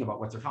damn thing about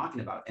what they're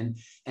talking about. And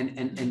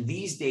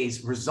these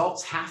days,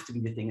 results have to be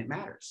the thing that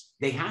matters.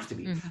 They have to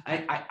be.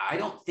 I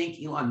don't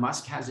think Elon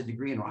Musk has a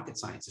degree in rocket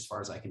science, as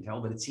far as I can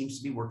tell, but it seems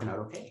to be working out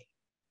okay.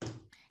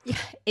 Yeah,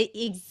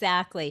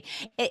 exactly.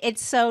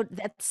 That's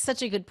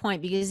such a good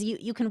point, because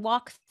you can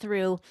walk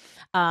through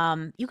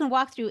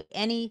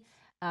any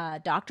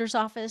doctor's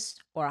office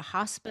or a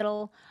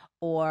hospital,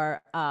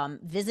 or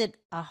visit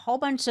a whole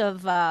bunch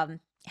of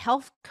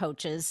health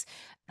coaches,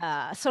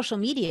 social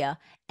media,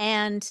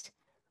 and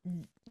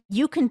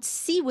you can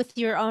see with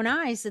your own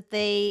eyes that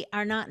they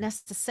are not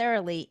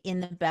necessarily in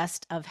the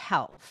best of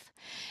health.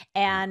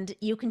 And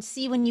you can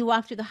see when you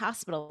walk through the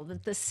hospital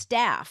that the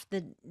staff,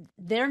 that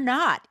they're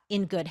not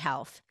in good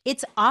health.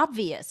 It's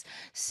obvious.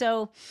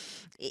 So,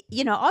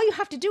 you know, all you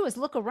have to do is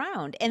look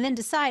around and then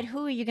decide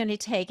who are you going to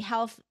take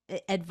health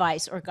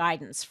advice or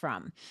guidance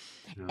from.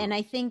 Yeah. And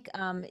I think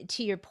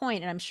to your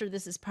point, and I'm sure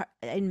this is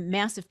a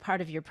massive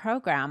part of your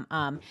program,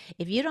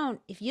 if you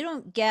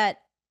don't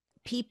get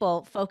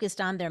people focused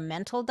on their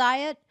mental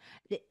diet,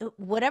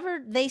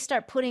 whatever they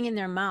start putting in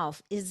their mouth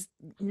is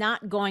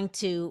not going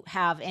to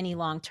have any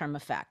long-term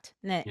effect,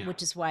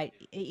 which is why,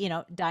 you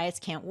know, diets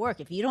can't work.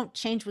 If you don't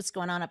change what's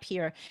going on up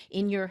here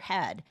in your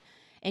head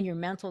and your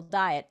mental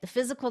diet, the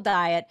physical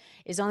diet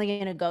is only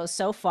going to go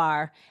so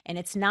far, and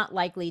it's not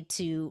likely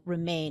to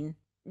remain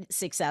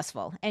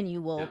successful, and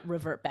you will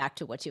revert back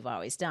to what you've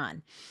always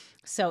done.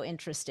 So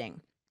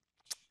interesting.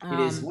 It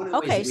is one of the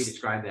ways that we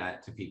describe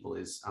that to people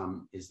is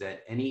that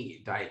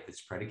any diet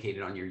that's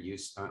predicated on your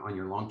use, on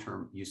your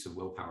long-term use of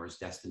willpower, is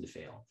destined to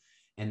fail.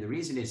 And the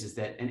reason is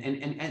that, and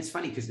it's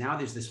funny because now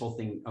there's this whole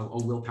thing,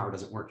 willpower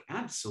doesn't work.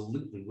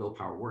 Absolutely,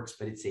 willpower works,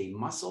 but it's a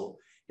muscle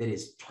that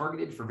is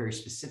targeted for a very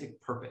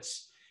specific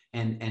purpose.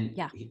 And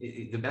Yeah.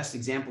 the best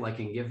example I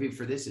can give you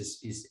for this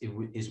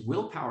is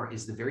willpower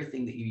is the very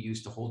thing that you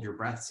use to hold your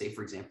breath. Say,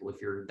 for example, if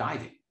you're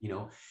diving,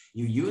 you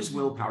use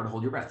willpower to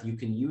hold your breath. You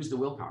can use the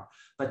willpower,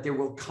 but there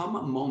will come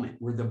a moment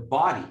where the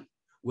body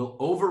will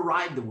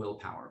override the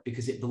willpower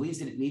because it believes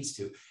that it needs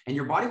to. And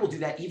your body will do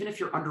that even if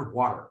you're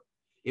underwater.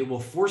 It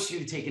will force you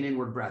to take an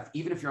inward breath,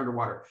 even if you're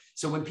underwater.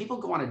 So when people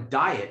go on a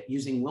diet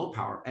using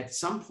willpower, at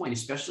some point,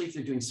 especially if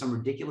they're doing some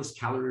ridiculous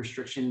calorie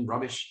restriction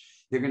rubbish,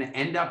 they're going to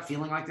end up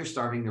feeling like they're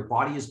starving. Their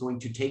body is going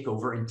to take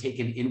over and take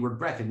an inward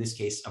breath, in this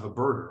case of a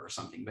bird or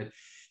something. But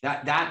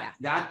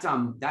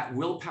that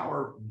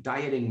willpower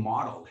dieting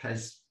model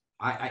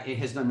it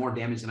has done more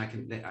damage than I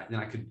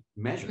could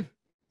measure.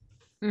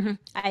 Mm-hmm.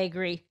 I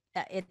agree.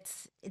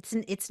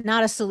 It's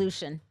not a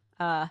solution.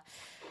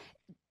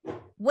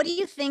 What do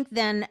you think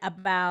then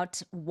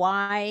about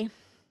why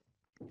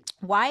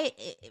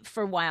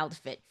for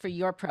WildFit, for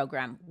your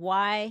program,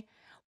 why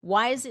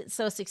is it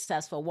so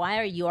successful? Why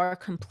are your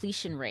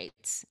completion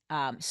rates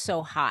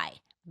so high?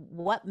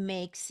 What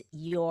makes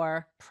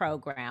your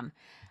program,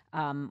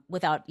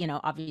 without,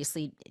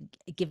 obviously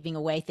giving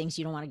away things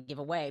you don't want to give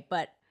away,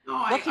 but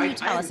what can you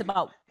tell us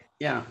about?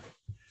 Yeah.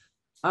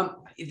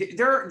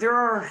 There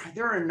are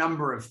a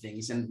number of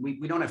things, and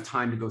we don't have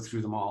time to go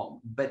through them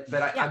all, but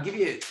I'll give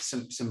you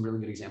some really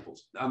good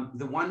examples.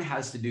 The one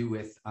has to do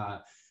with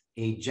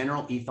a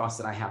general ethos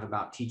that I have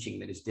about teaching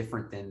that is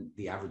different than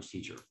the average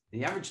teacher.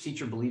 The average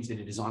teacher believes that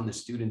it is on the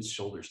student's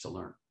shoulders to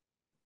learn.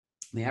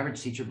 The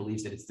average teacher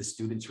believes that it's the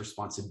student's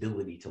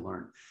responsibility to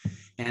learn.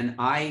 And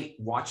I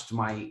watched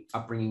my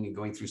upbringing and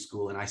going through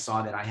school, and I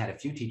saw that I had a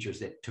few teachers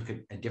that took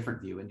a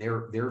different view, and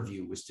their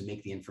view was to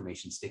make the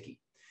information sticky,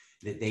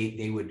 that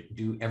they would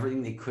do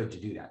everything they could to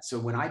do that. So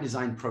when I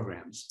design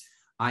programs,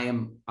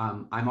 I'm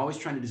always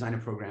trying to design a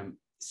program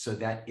so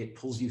that it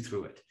pulls you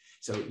through it.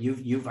 So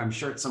you've I'm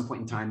sure at some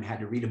point in time had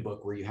to read a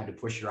book where you had to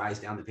push your eyes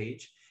down the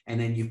page, and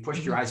then you've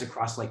pushed your eyes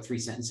across like 3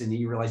 sentences, and then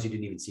you realize you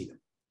didn't even see them,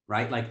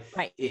 right?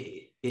 Right.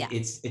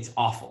 It's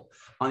awful.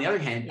 On the other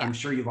hand, I'm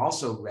sure you've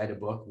also read a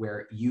book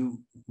where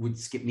you would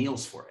skip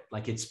meals for it,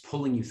 like it's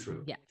pulling you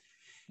through. Yeah.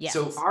 Yes.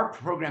 So our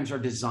programs are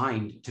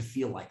designed to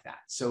feel like that.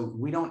 So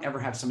we don't ever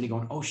have somebody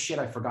going, oh shit,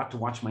 I forgot to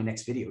watch my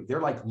next video.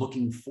 They're like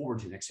looking forward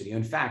to the next video.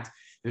 In fact,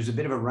 there's a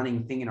bit of a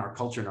running thing in our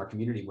culture, in our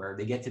community, where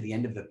they get to the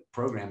end of the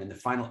program and the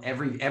final,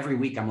 every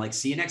week, I'm like,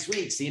 see you next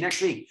week, see you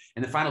next week.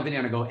 And the final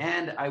video, I go,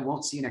 and I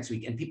won't see you next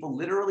week. And people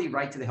literally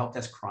write to the help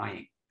desk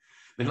crying.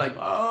 They're like, oh,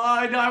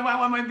 I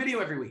want my video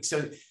every week.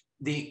 So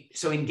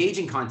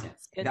engaging content,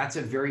 that's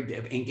a very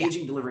big,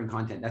 engaging, delivering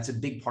content. That's a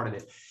big part of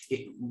it.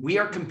 We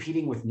are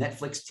competing with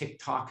Netflix,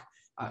 TikTok,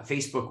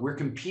 Facebook. We're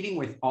competing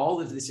with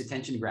all of this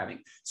attention grabbing.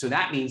 So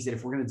that means that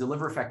if we're going to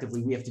deliver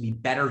effectively, we have to be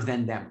better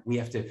than them. We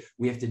have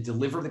to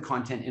deliver the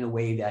content in a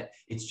way that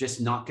it's just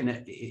they're not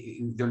going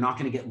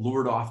to get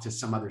lured off to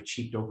some other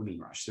cheap dopamine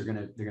rush. They're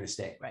going to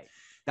stay. Right.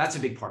 That's a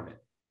big part of it.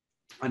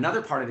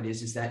 Another part of it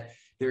is that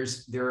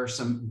there are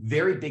some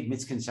very big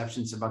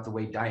misconceptions about the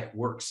way diet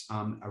works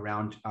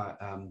around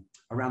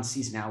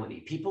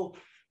seasonality. People,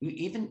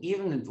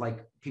 even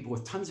like people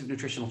with tons of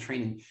nutritional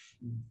training,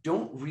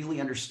 don't really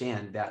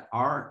understand that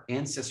our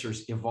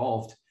ancestors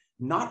evolved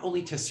not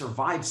only to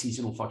survive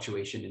seasonal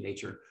fluctuation in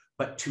nature,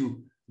 but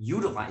to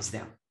utilize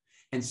them.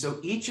 And so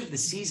each of the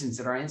seasons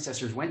that our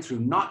ancestors went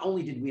through, not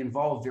only did we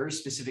involve very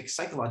specific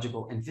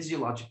psychological and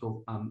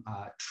physiological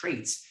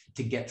traits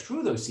to get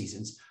through those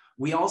seasons,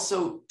 we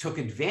also took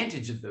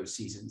advantage of those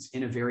seasons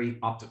in a very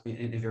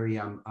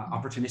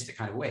opportunistic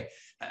kind of way.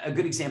 A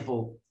good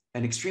example,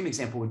 an extreme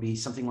example, would be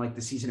something like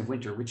the season of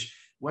winter, which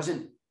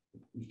wasn't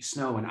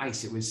snow and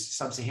ice. It was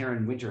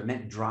sub-Saharan winter. It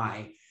meant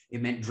dry.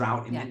 It meant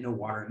drought. It meant no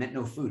water. It meant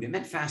no food. It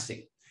meant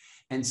fasting.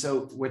 And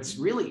so what's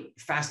really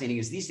fascinating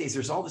is these days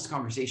there's all this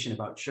conversation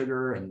about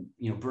sugar and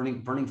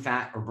burning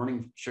fat or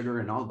burning sugar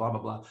and all blah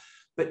blah blah.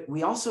 But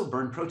we also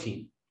burn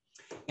protein.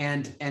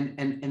 And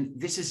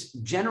this is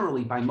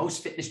generally by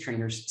most fitness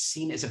trainers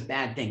seen as a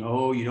bad thing.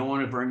 Oh, you don't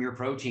want to burn your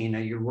protein.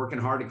 You're working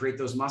hard to create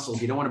those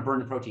muscles. You don't want to burn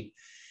the protein.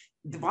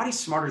 The body's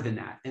smarter than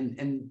that.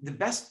 And the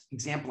best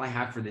example I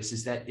have for this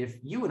is that if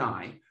you and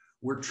I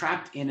were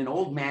trapped in an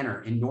old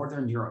manor in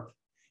Northern Europe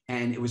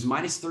and it was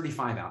minus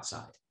 35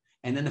 outside,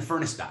 and then the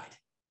furnace died,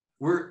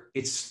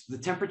 the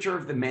temperature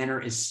of the manor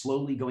is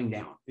slowly going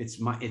down.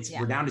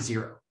 We're down to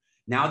zero.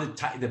 Now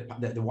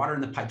the water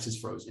in the pipes is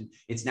frozen.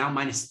 It's now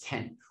minus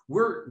 10.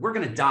 We're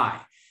going to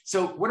die.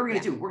 So what are we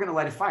going to do? We're going to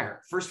light a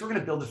fire. First, we're going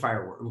to build the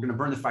firewood. We're going to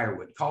burn the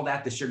firewood. Call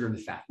that the sugar and the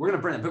fat. We're going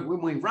to burn it. But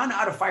when we run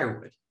out of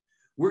firewood,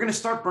 we're going to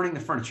start burning the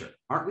furniture,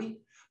 aren't we?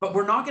 But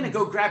we're not going to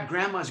go grab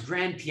grandma's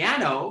grand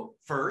piano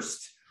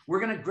first. We're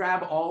going to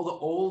grab all the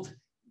old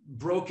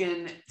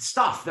broken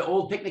stuff, the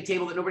old picnic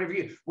table that nobody ever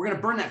used. We're going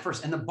to burn that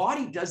first. And the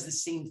body does the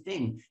same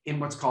thing in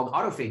what's called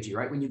autophagy,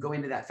 right? When you go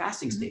into that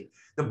fasting state,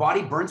 the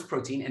body burns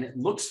protein and it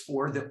looks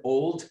for the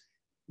old,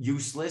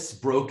 useless,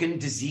 broken,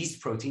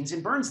 diseased proteins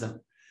and burns them.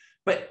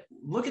 But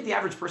look at the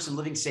average person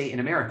living, say, in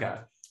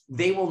America.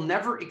 they will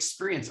never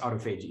experience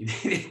autophagy.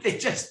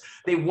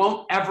 They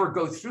won't ever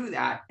go through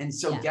that. And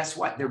so guess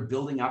what? They're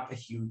building up a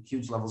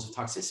huge levels of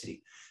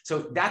toxicity. So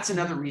that's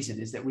another reason,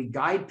 is that we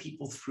guide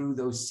people through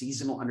those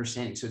seasonal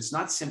understandings. So it's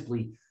not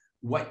simply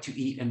what to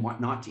eat and what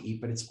not to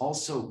eat, but it's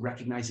also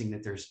recognizing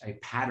that there's a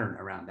pattern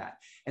around that.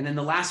 And then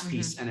the last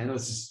piece, and I know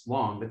this is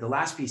long, but the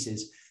last piece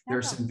is there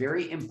are some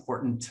very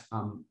important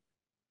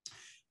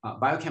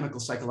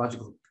biochemical,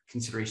 psychological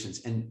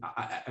considerations. And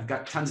I've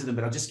got tons of them,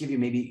 but I'll just give you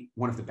maybe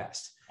one of the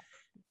best.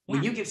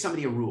 When you give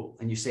somebody a rule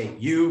and you say,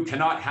 you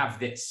cannot have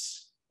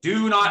this,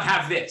 do not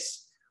have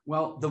this.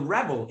 Well, the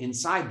rebel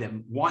inside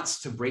them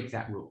wants to break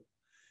that rule.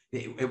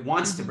 It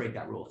wants to break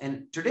that rule.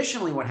 And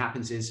traditionally what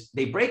happens is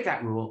they break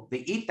that rule, they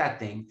eat that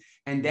thing,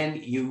 and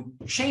then you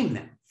shame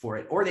them for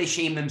it, or they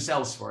shame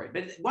themselves for it.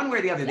 But one way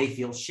or the other, they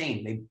feel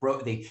shame.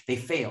 They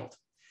failed.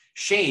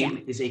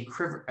 Shame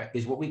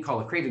is what we call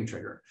a craving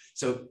trigger.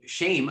 So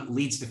shame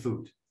leads to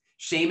food.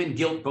 Shame and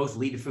guilt both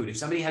lead to food. If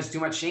somebody has too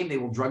much shame, they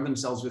will drug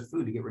themselves with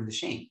food to get rid of the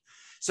shame.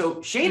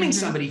 So shaming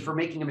somebody for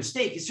making a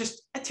mistake is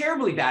just a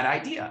terribly bad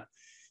idea.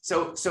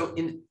 So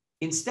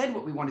instead,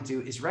 what we want to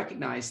do is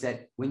recognize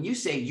that when you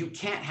say you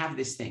can't have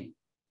this thing,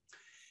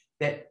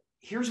 that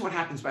here's what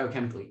happens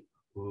biochemically.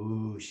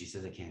 Ooh, she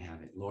says I can't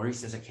have it. Lori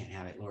says I can't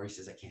have it. Lori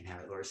says I can't have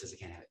it. Lori says I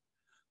can't have it.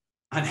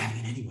 I'm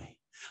having it anyway.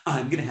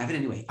 I'm going to have it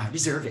anyway. I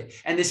deserve it.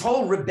 And this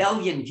whole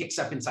rebellion kicks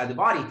up inside the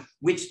body,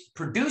 which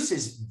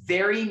produces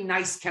very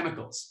nice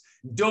chemicals,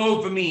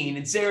 dopamine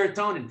and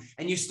serotonin.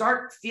 And you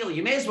start feeling,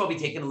 you may as well be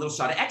taking a little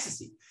shot of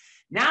ecstasy.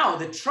 Now,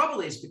 the trouble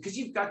is, because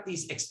you've got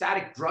these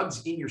ecstatic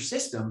drugs in your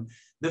system,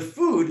 the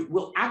food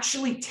will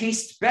actually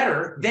taste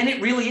better than it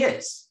really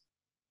is.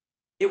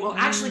 It will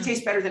actually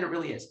taste better than it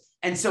really is.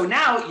 And so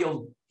now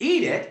you'll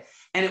eat it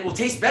and it will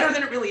taste better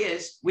than it really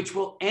is, which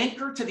will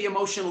anchor to the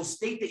emotional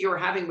state that you were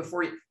having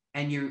before you.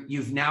 And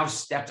you've now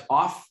stepped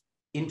off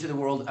into the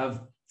world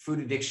of food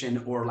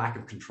addiction or lack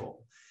of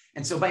control.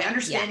 And so by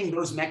understanding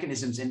those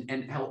mechanisms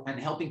and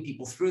helping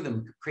people through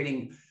them,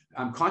 creating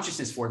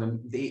consciousness for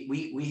them,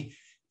 the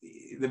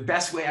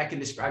best way I can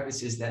describe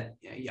this is that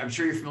I'm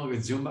sure you're familiar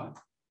with Zumba.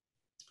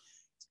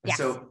 Yes.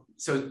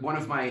 So one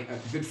of my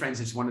good friends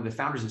is one of the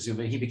founders of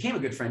Zumba. He became a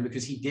good friend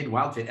because he did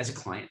WildFit as a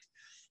client.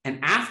 And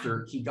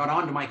after he got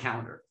onto my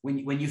calendar,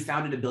 when you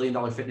founded $1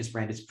 billion fitness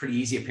brand, it's pretty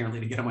easy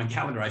apparently to get on my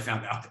calendar. I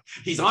found out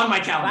he's on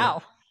my calendar.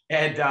 Wow.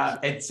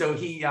 And so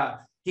he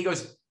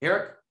goes,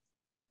 Eric,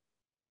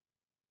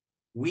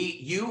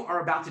 you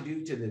are about to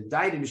do to the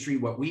diet industry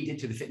what we did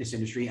to the fitness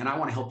industry, and I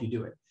want to help you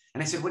do it.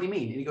 And I said, what do you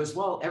mean? And he goes,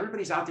 well,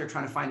 everybody's out there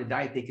trying to find a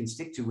diet they can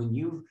stick to. When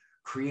you've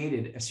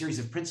created a series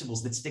of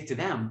principles that stick to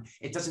them,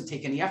 it doesn't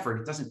take any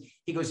effort. It doesn't.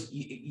 He goes,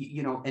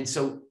 you know. And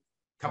so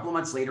a couple of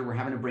months later, we're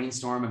having a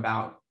brainstorm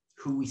about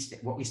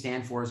what we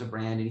stand for as a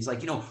brand. And he's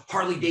like,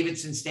 Harley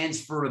Davidson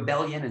stands for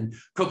rebellion and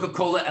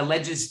Coca-Cola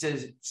alleges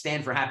to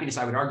stand for happiness.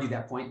 I would argue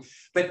that point.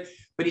 But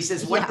he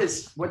says, what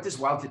does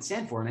WildFit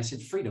stand for? And I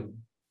said, freedom.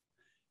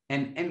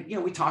 And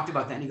we talked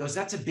about that. And he goes,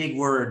 that's a big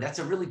word. That's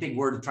a really big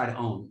word to try to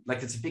own.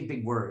 Like, it's a big,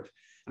 big word.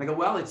 And I go,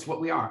 well, it's what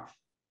we are.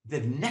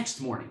 The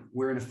next morning,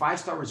 we're in a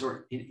 5-star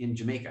resort in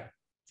Jamaica.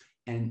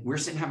 And we're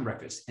sitting having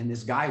breakfast. And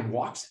this guy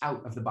walks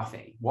out of the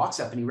buffet, walks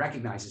up, and he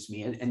recognizes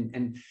me.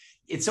 And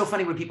it's so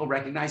funny when people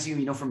recognize you,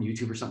 from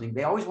YouTube or something,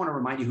 they always want to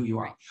remind you who you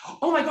are.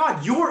 Oh my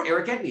God, you're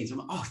Eric Edmeades. I'm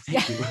like, oh,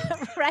 thank you.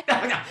 Right.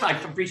 I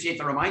appreciate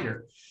the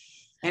reminder.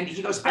 And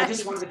he goes, I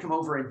just wanted to come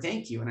over and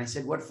thank you. And I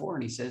said, what for?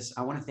 And he says,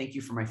 I want to thank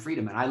you for my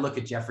freedom. And I look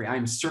at Jeffrey.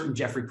 I'm certain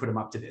Jeffrey put him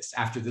up to this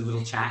after the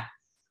little chat.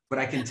 But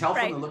I can tell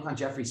from the look on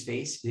Jeffrey's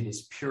face, it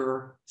is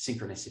pure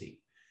synchronicity.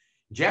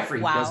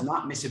 Jeffrey does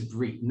not miss a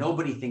beat.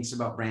 Nobody thinks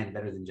about brand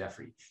better than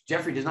Jeffrey.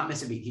 Jeffrey does not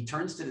miss a beat. He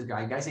turns to the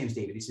guy's name is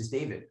David. He says,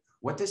 David,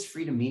 what does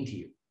freedom mean to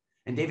you?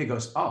 And David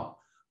goes, oh,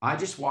 I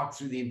just walked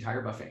through the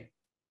entire buffet.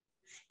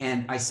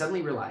 And I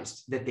suddenly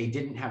realized that they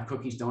didn't have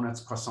cookies,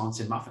 donuts, croissants,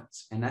 and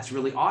muffins. And that's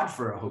really odd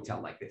for a hotel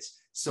like this.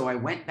 So I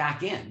went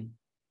back in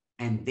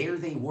and there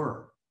they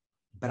were,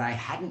 but I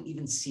hadn't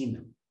even seen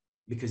them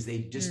because they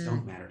just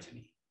don't matter to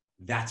me.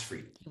 That's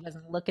freedom. He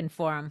wasn't looking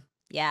for them.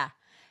 Yeah.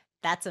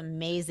 That's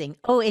amazing.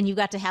 Oh, and you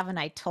got to have an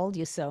I told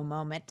you so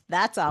moment.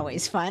 That's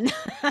always fun.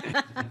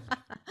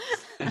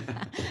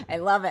 I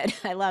love it.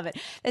 I love it.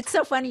 It's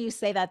so funny you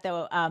say that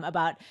though,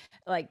 about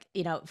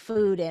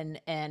food and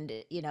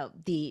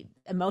the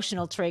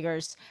emotional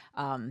triggers,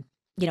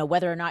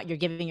 whether or not you're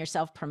giving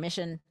yourself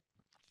permission.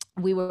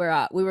 We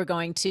were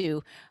going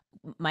to,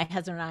 my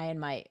husband and I and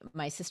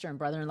my sister and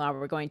brother-in-law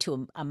were going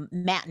to a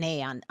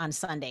matinee on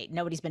Sunday.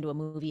 Nobody's been to a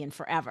movie in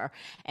forever.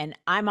 And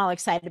I'm all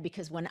excited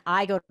because when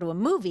I go to a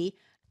movie,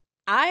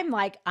 I'm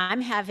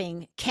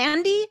having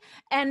candy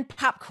and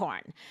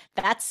popcorn.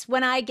 That's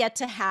when I get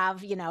to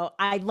have,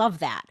 I love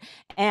that.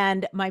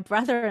 And my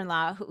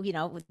brother-in-law,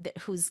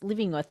 who's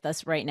living with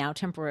us right now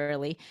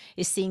temporarily,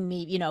 is seeing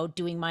me,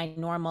 doing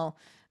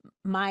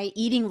my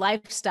eating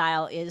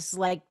lifestyle is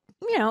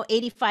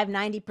 85,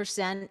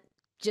 90%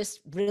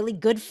 just really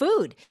good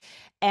food.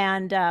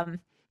 And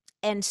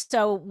And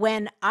so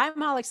when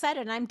I'm all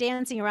excited and I'm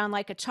dancing around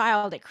like a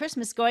child at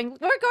Christmas going, we're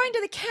going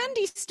to the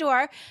candy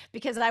store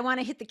because I want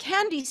to hit the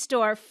candy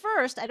store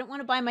first. I don't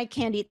want to buy my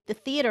candy at the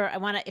theater. I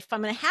want to, if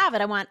I'm going to have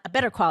it, I want a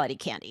better quality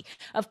candy,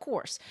 of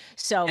course.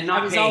 So And I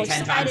not was all paying 10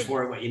 times excited.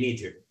 for it what you need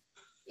to.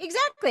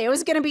 Exactly. It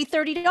was going to be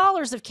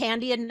 $30 of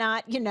candy and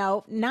not,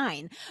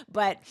 nine,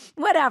 but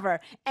whatever.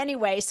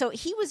 Anyway, so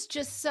he was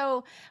just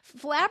so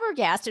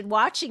flabbergasted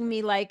watching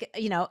me like,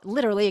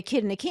 literally a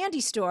kid in a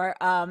candy store,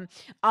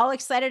 all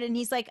excited. And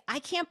he's like, I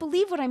can't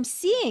believe what I'm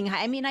seeing.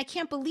 I mean, I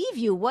can't believe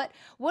you. What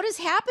has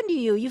happened to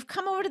you? You've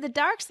come over to the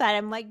dark side.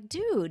 I'm like,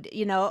 dude,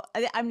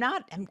 I'm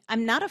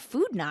not a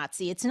food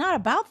Nazi. It's not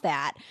about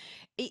that.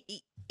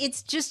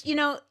 It's just,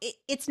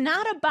 it's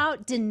not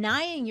about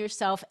denying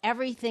yourself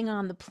everything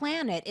on the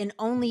planet and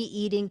only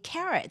eating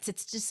carrots.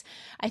 It's just,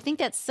 I think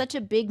that's such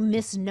a big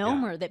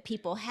misnomer that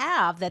people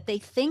have, that they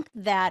think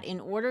that in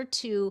order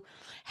to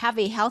have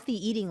a healthy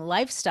eating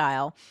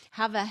lifestyle,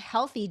 have a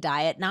healthy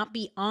diet, not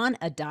be on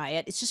a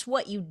diet, it's just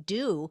what you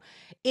do.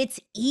 It's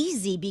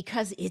easy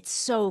because it's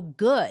so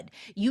good.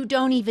 You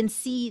don't even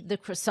see the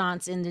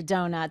croissants and the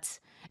donuts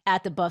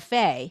at the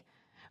buffet,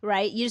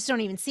 right? You just don't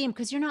even see them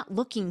because you're not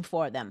looking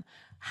for them.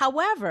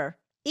 However,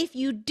 if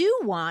you do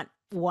want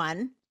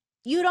one,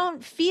 you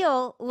don't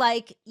feel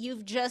like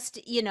you've just,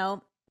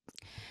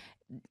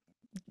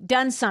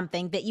 done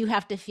something that you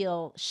have to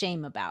feel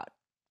shame about.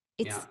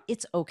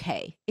 It's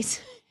okay.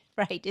 It's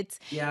right. It's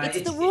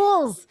the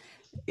rules.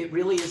 It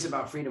really is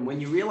about freedom.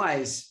 When you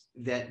realize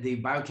that the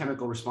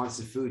biochemical response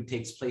to food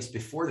takes place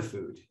before the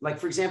food. Like,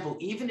 for example,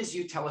 even as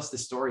you tell us the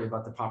story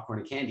about the popcorn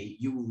and candy,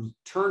 you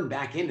turn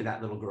back into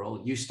that little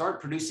girl. You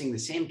start producing the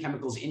same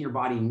chemicals in your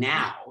body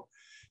now.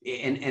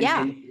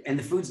 And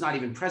the food's not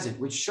even present,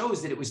 which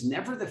shows that it was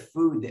never the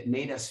food that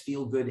made us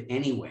feel good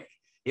anyway.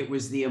 It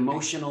was the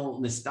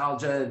emotional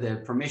nostalgia,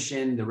 the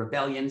permission, the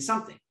rebellion,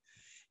 something.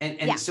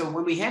 And so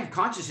when we have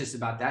consciousness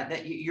about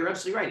that you're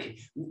absolutely right.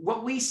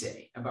 What we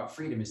say about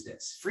freedom is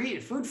this: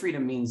 food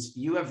freedom means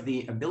you have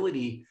the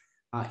ability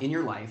in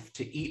your life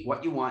to eat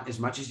what you want, as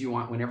much as you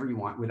want, whenever you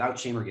want, without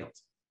shame or guilt.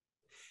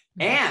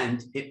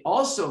 And it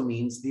also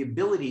means the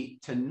ability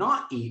to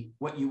not eat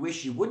what you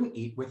wish you wouldn't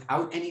eat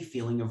without any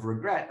feeling of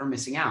regret or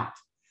missing out.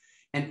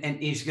 And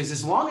because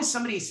as long as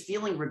somebody's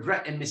feeling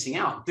regret and missing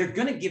out, they're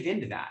going to give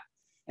into that.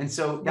 And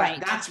so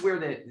that's where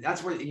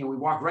we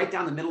walk right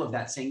down the middle of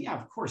that, saying, yeah,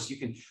 of course you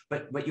can,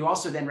 but you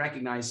also then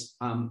recognize,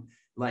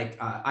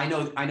 I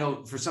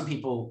know for some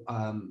people,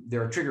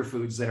 there are trigger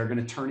foods that are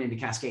going to turn into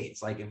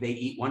cascades. Like if they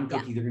eat one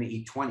cookie, they're going to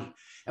eat 20.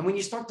 And when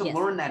you start to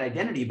learn that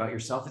identity about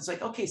yourself, it's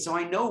like, okay, so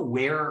I know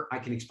where I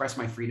can express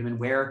my freedom and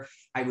where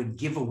I would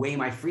give away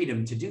my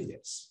freedom to do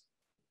this.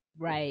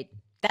 Right.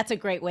 That's a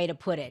great way to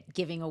put it,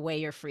 giving away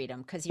your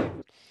freedom. Because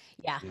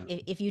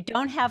if you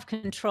don't have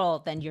control,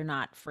 then you're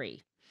not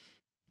free.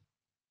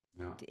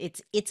 No.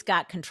 It's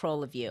got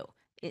control of you.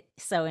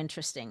 It's so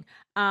interesting.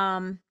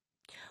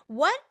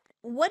 What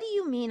do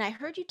you mean? I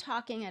heard you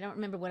talking, I don't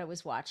remember what I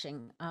was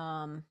watching,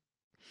 but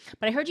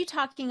I heard you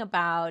talking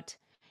about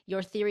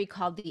your theory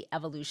called the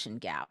evolution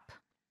gap.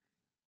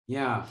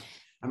 Yeah,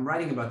 I'm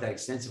writing about that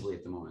extensively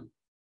at the moment.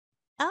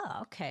 Oh,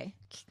 okay.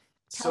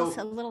 Tell us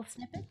a little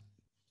snippet.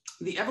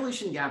 The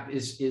evolution gap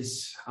is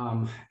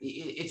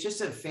it's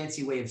just a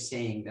fancy way of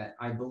saying that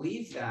I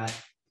believe that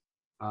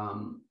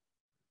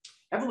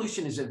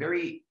evolution is a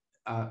very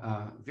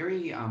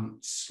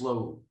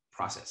slow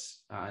process.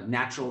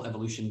 Natural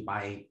evolution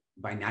by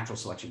natural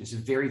selection is a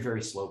very,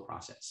 very slow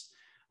process.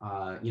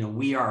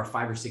 We are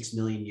 5 or 6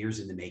 million years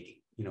in the making.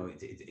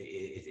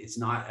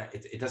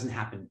 It doesn't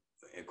happen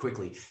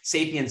quickly.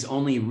 Sapiens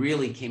only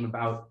really came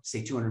about,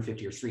 say,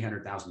 250 or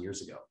 300,000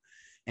 years ago.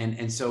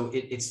 And so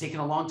it's taken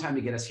a long time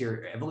to get us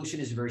here. Evolution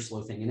is a very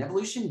slow thing. And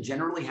evolution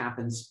generally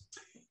happens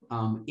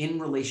in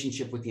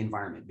relationship with the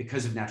environment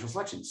because of natural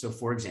selection. So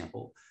for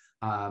example,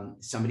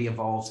 somebody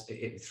evolves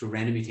through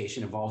random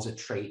mutation, evolves a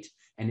trait.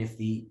 And if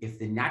the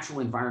natural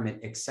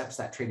environment accepts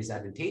that trait as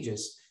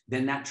advantageous,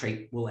 then that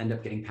trait will end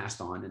up getting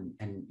passed on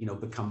and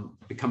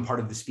become part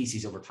of the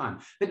species over time.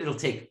 But it'll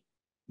take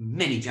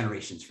many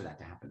generations for that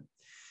to happen.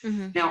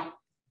 Mm-hmm. Now,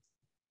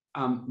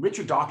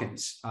 Richard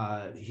Dawkins,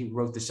 he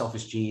wrote The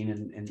Selfish Gene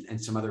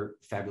and some other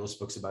fabulous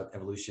books about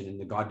evolution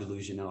and the God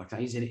delusion and all that.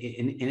 He's an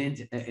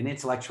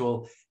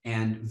intellectual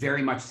and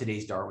very much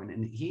today's Darwin.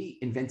 And he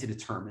invented a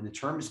term, and the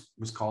term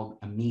was called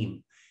a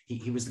meme.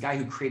 He was the guy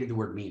who created the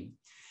word meme.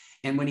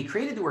 And when he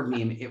created the word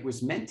meme, it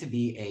was meant to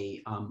be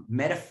a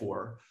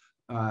metaphor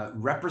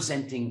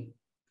representing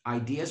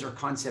ideas or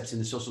concepts in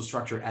the social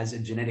structure as a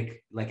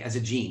genetic, like as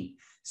a gene.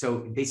 So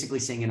basically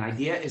saying an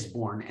idea is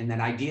born, and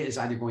that idea is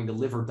either going to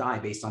live or die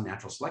based on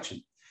natural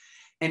selection.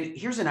 And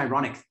here's an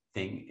ironic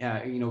thing,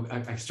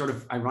 a sort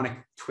of ironic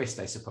twist,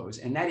 I suppose.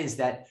 And that is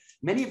that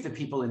many of the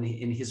people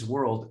in his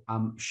world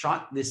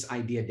shot this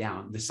idea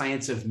down, the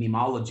science of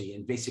memology,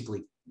 and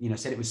basically,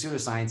 said it was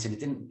pseudoscience, and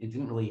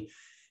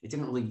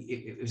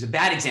it was a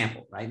bad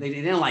example, right? They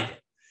didn't like it.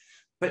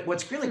 But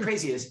what's really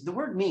crazy is the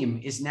word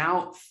meme is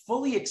now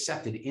fully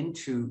accepted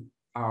into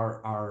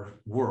our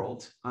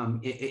world.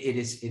 It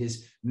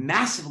is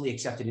massively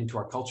accepted into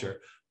our culture,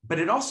 but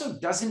it also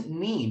doesn't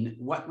mean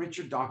what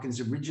Richard Dawkins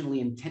originally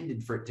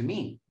intended for it to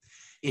mean.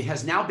 It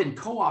has now been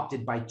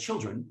co-opted by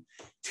children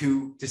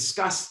to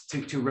discuss,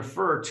 to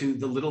refer to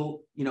the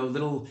little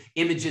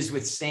images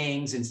with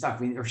sayings and stuff.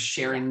 I mean, they're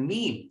sharing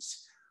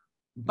memes.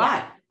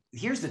 But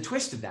here's the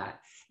twist of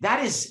that.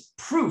 That is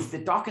proof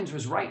that Dawkins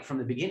was right from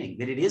the beginning,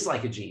 that it is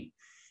like a gene.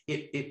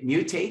 It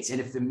mutates,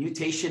 and if the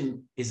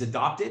mutation is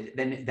adopted,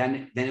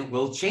 then it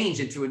will change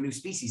into a new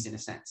species in a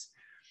sense.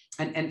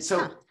 And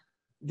so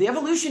the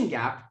evolution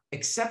gap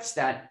accepts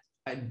that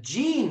a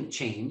gene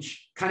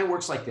change kind of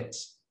works like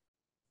this.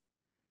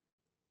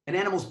 An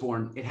animal's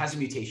born, it has a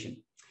mutation.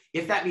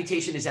 If that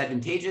mutation is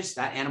advantageous,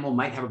 that animal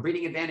might have a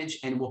breeding advantage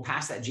and will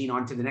pass that gene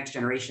on to the next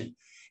generation.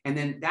 And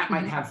then that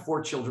might have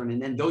 4 children,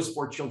 and then those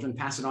 4 children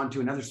pass it on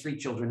to another 3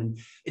 children. And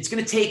it's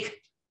going to take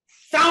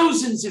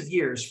thousands of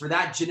years for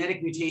that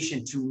genetic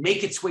mutation to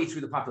make its way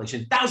through the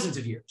population, thousands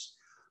of years.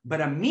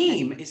 But a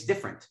meme is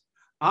different.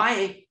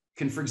 I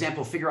can, for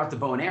example, figure out the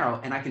bow and arrow,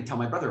 and I can tell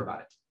my brother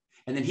about it.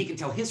 And then he can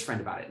tell his friend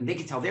about it, and they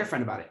can tell their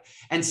friend about it.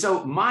 And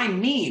so my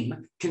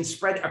meme can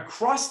spread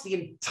across the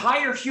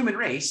entire human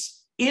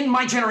race in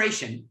my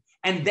generation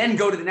and then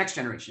go to the next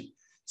generation.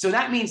 So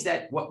that means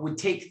that what would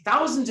take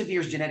thousands of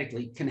years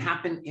genetically can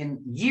happen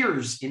in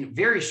years, in a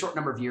very short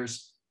number of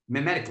years,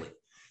 mimetically.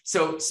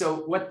 So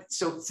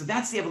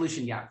that's the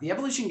evolution gap. The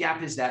evolution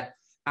gap is that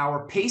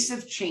our pace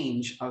of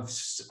change, of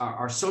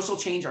our social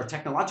change, our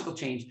technological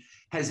change,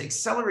 has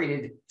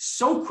accelerated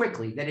so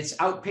quickly that it's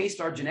outpaced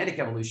our genetic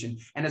evolution.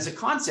 And as a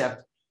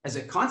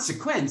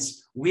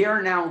consequence, we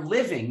are now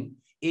living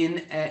in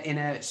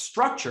a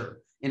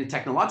structure, in a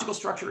technological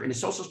structure, in a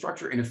social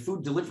structure, in a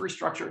food delivery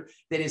structure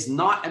that is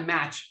not a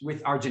match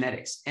with our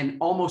genetics. And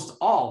almost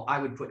all, I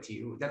would put to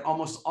you, that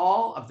almost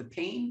all of the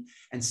pain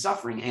and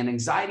suffering and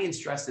anxiety and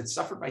stress that's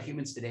suffered by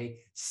humans today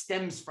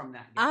stems from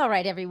that. All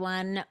right,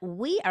 everyone,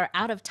 we are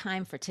out of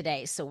time for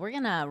today, so we're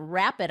going to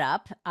wrap it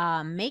up.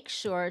 Make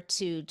sure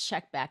to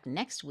check back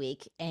next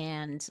week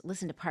and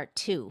listen to part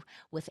 2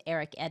 with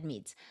Eric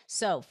Edmeades.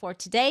 So for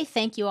today,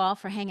 thank you all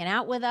for hanging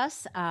out with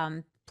us.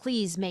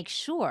 Please make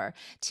sure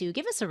to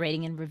give us a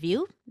rating and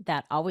review.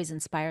 That always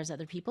inspires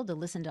other people to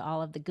listen to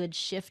all of the good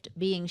shift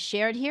being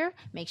shared here.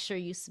 Make sure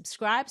you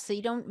subscribe so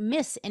you don't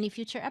miss any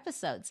future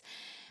episodes.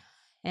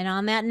 And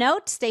on that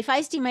note, stay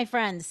feisty, my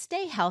friends.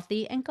 Stay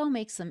healthy and go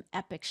make some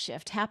epic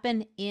shift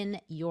happen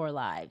in your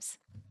lives.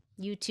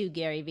 You too,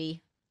 Gary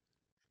V.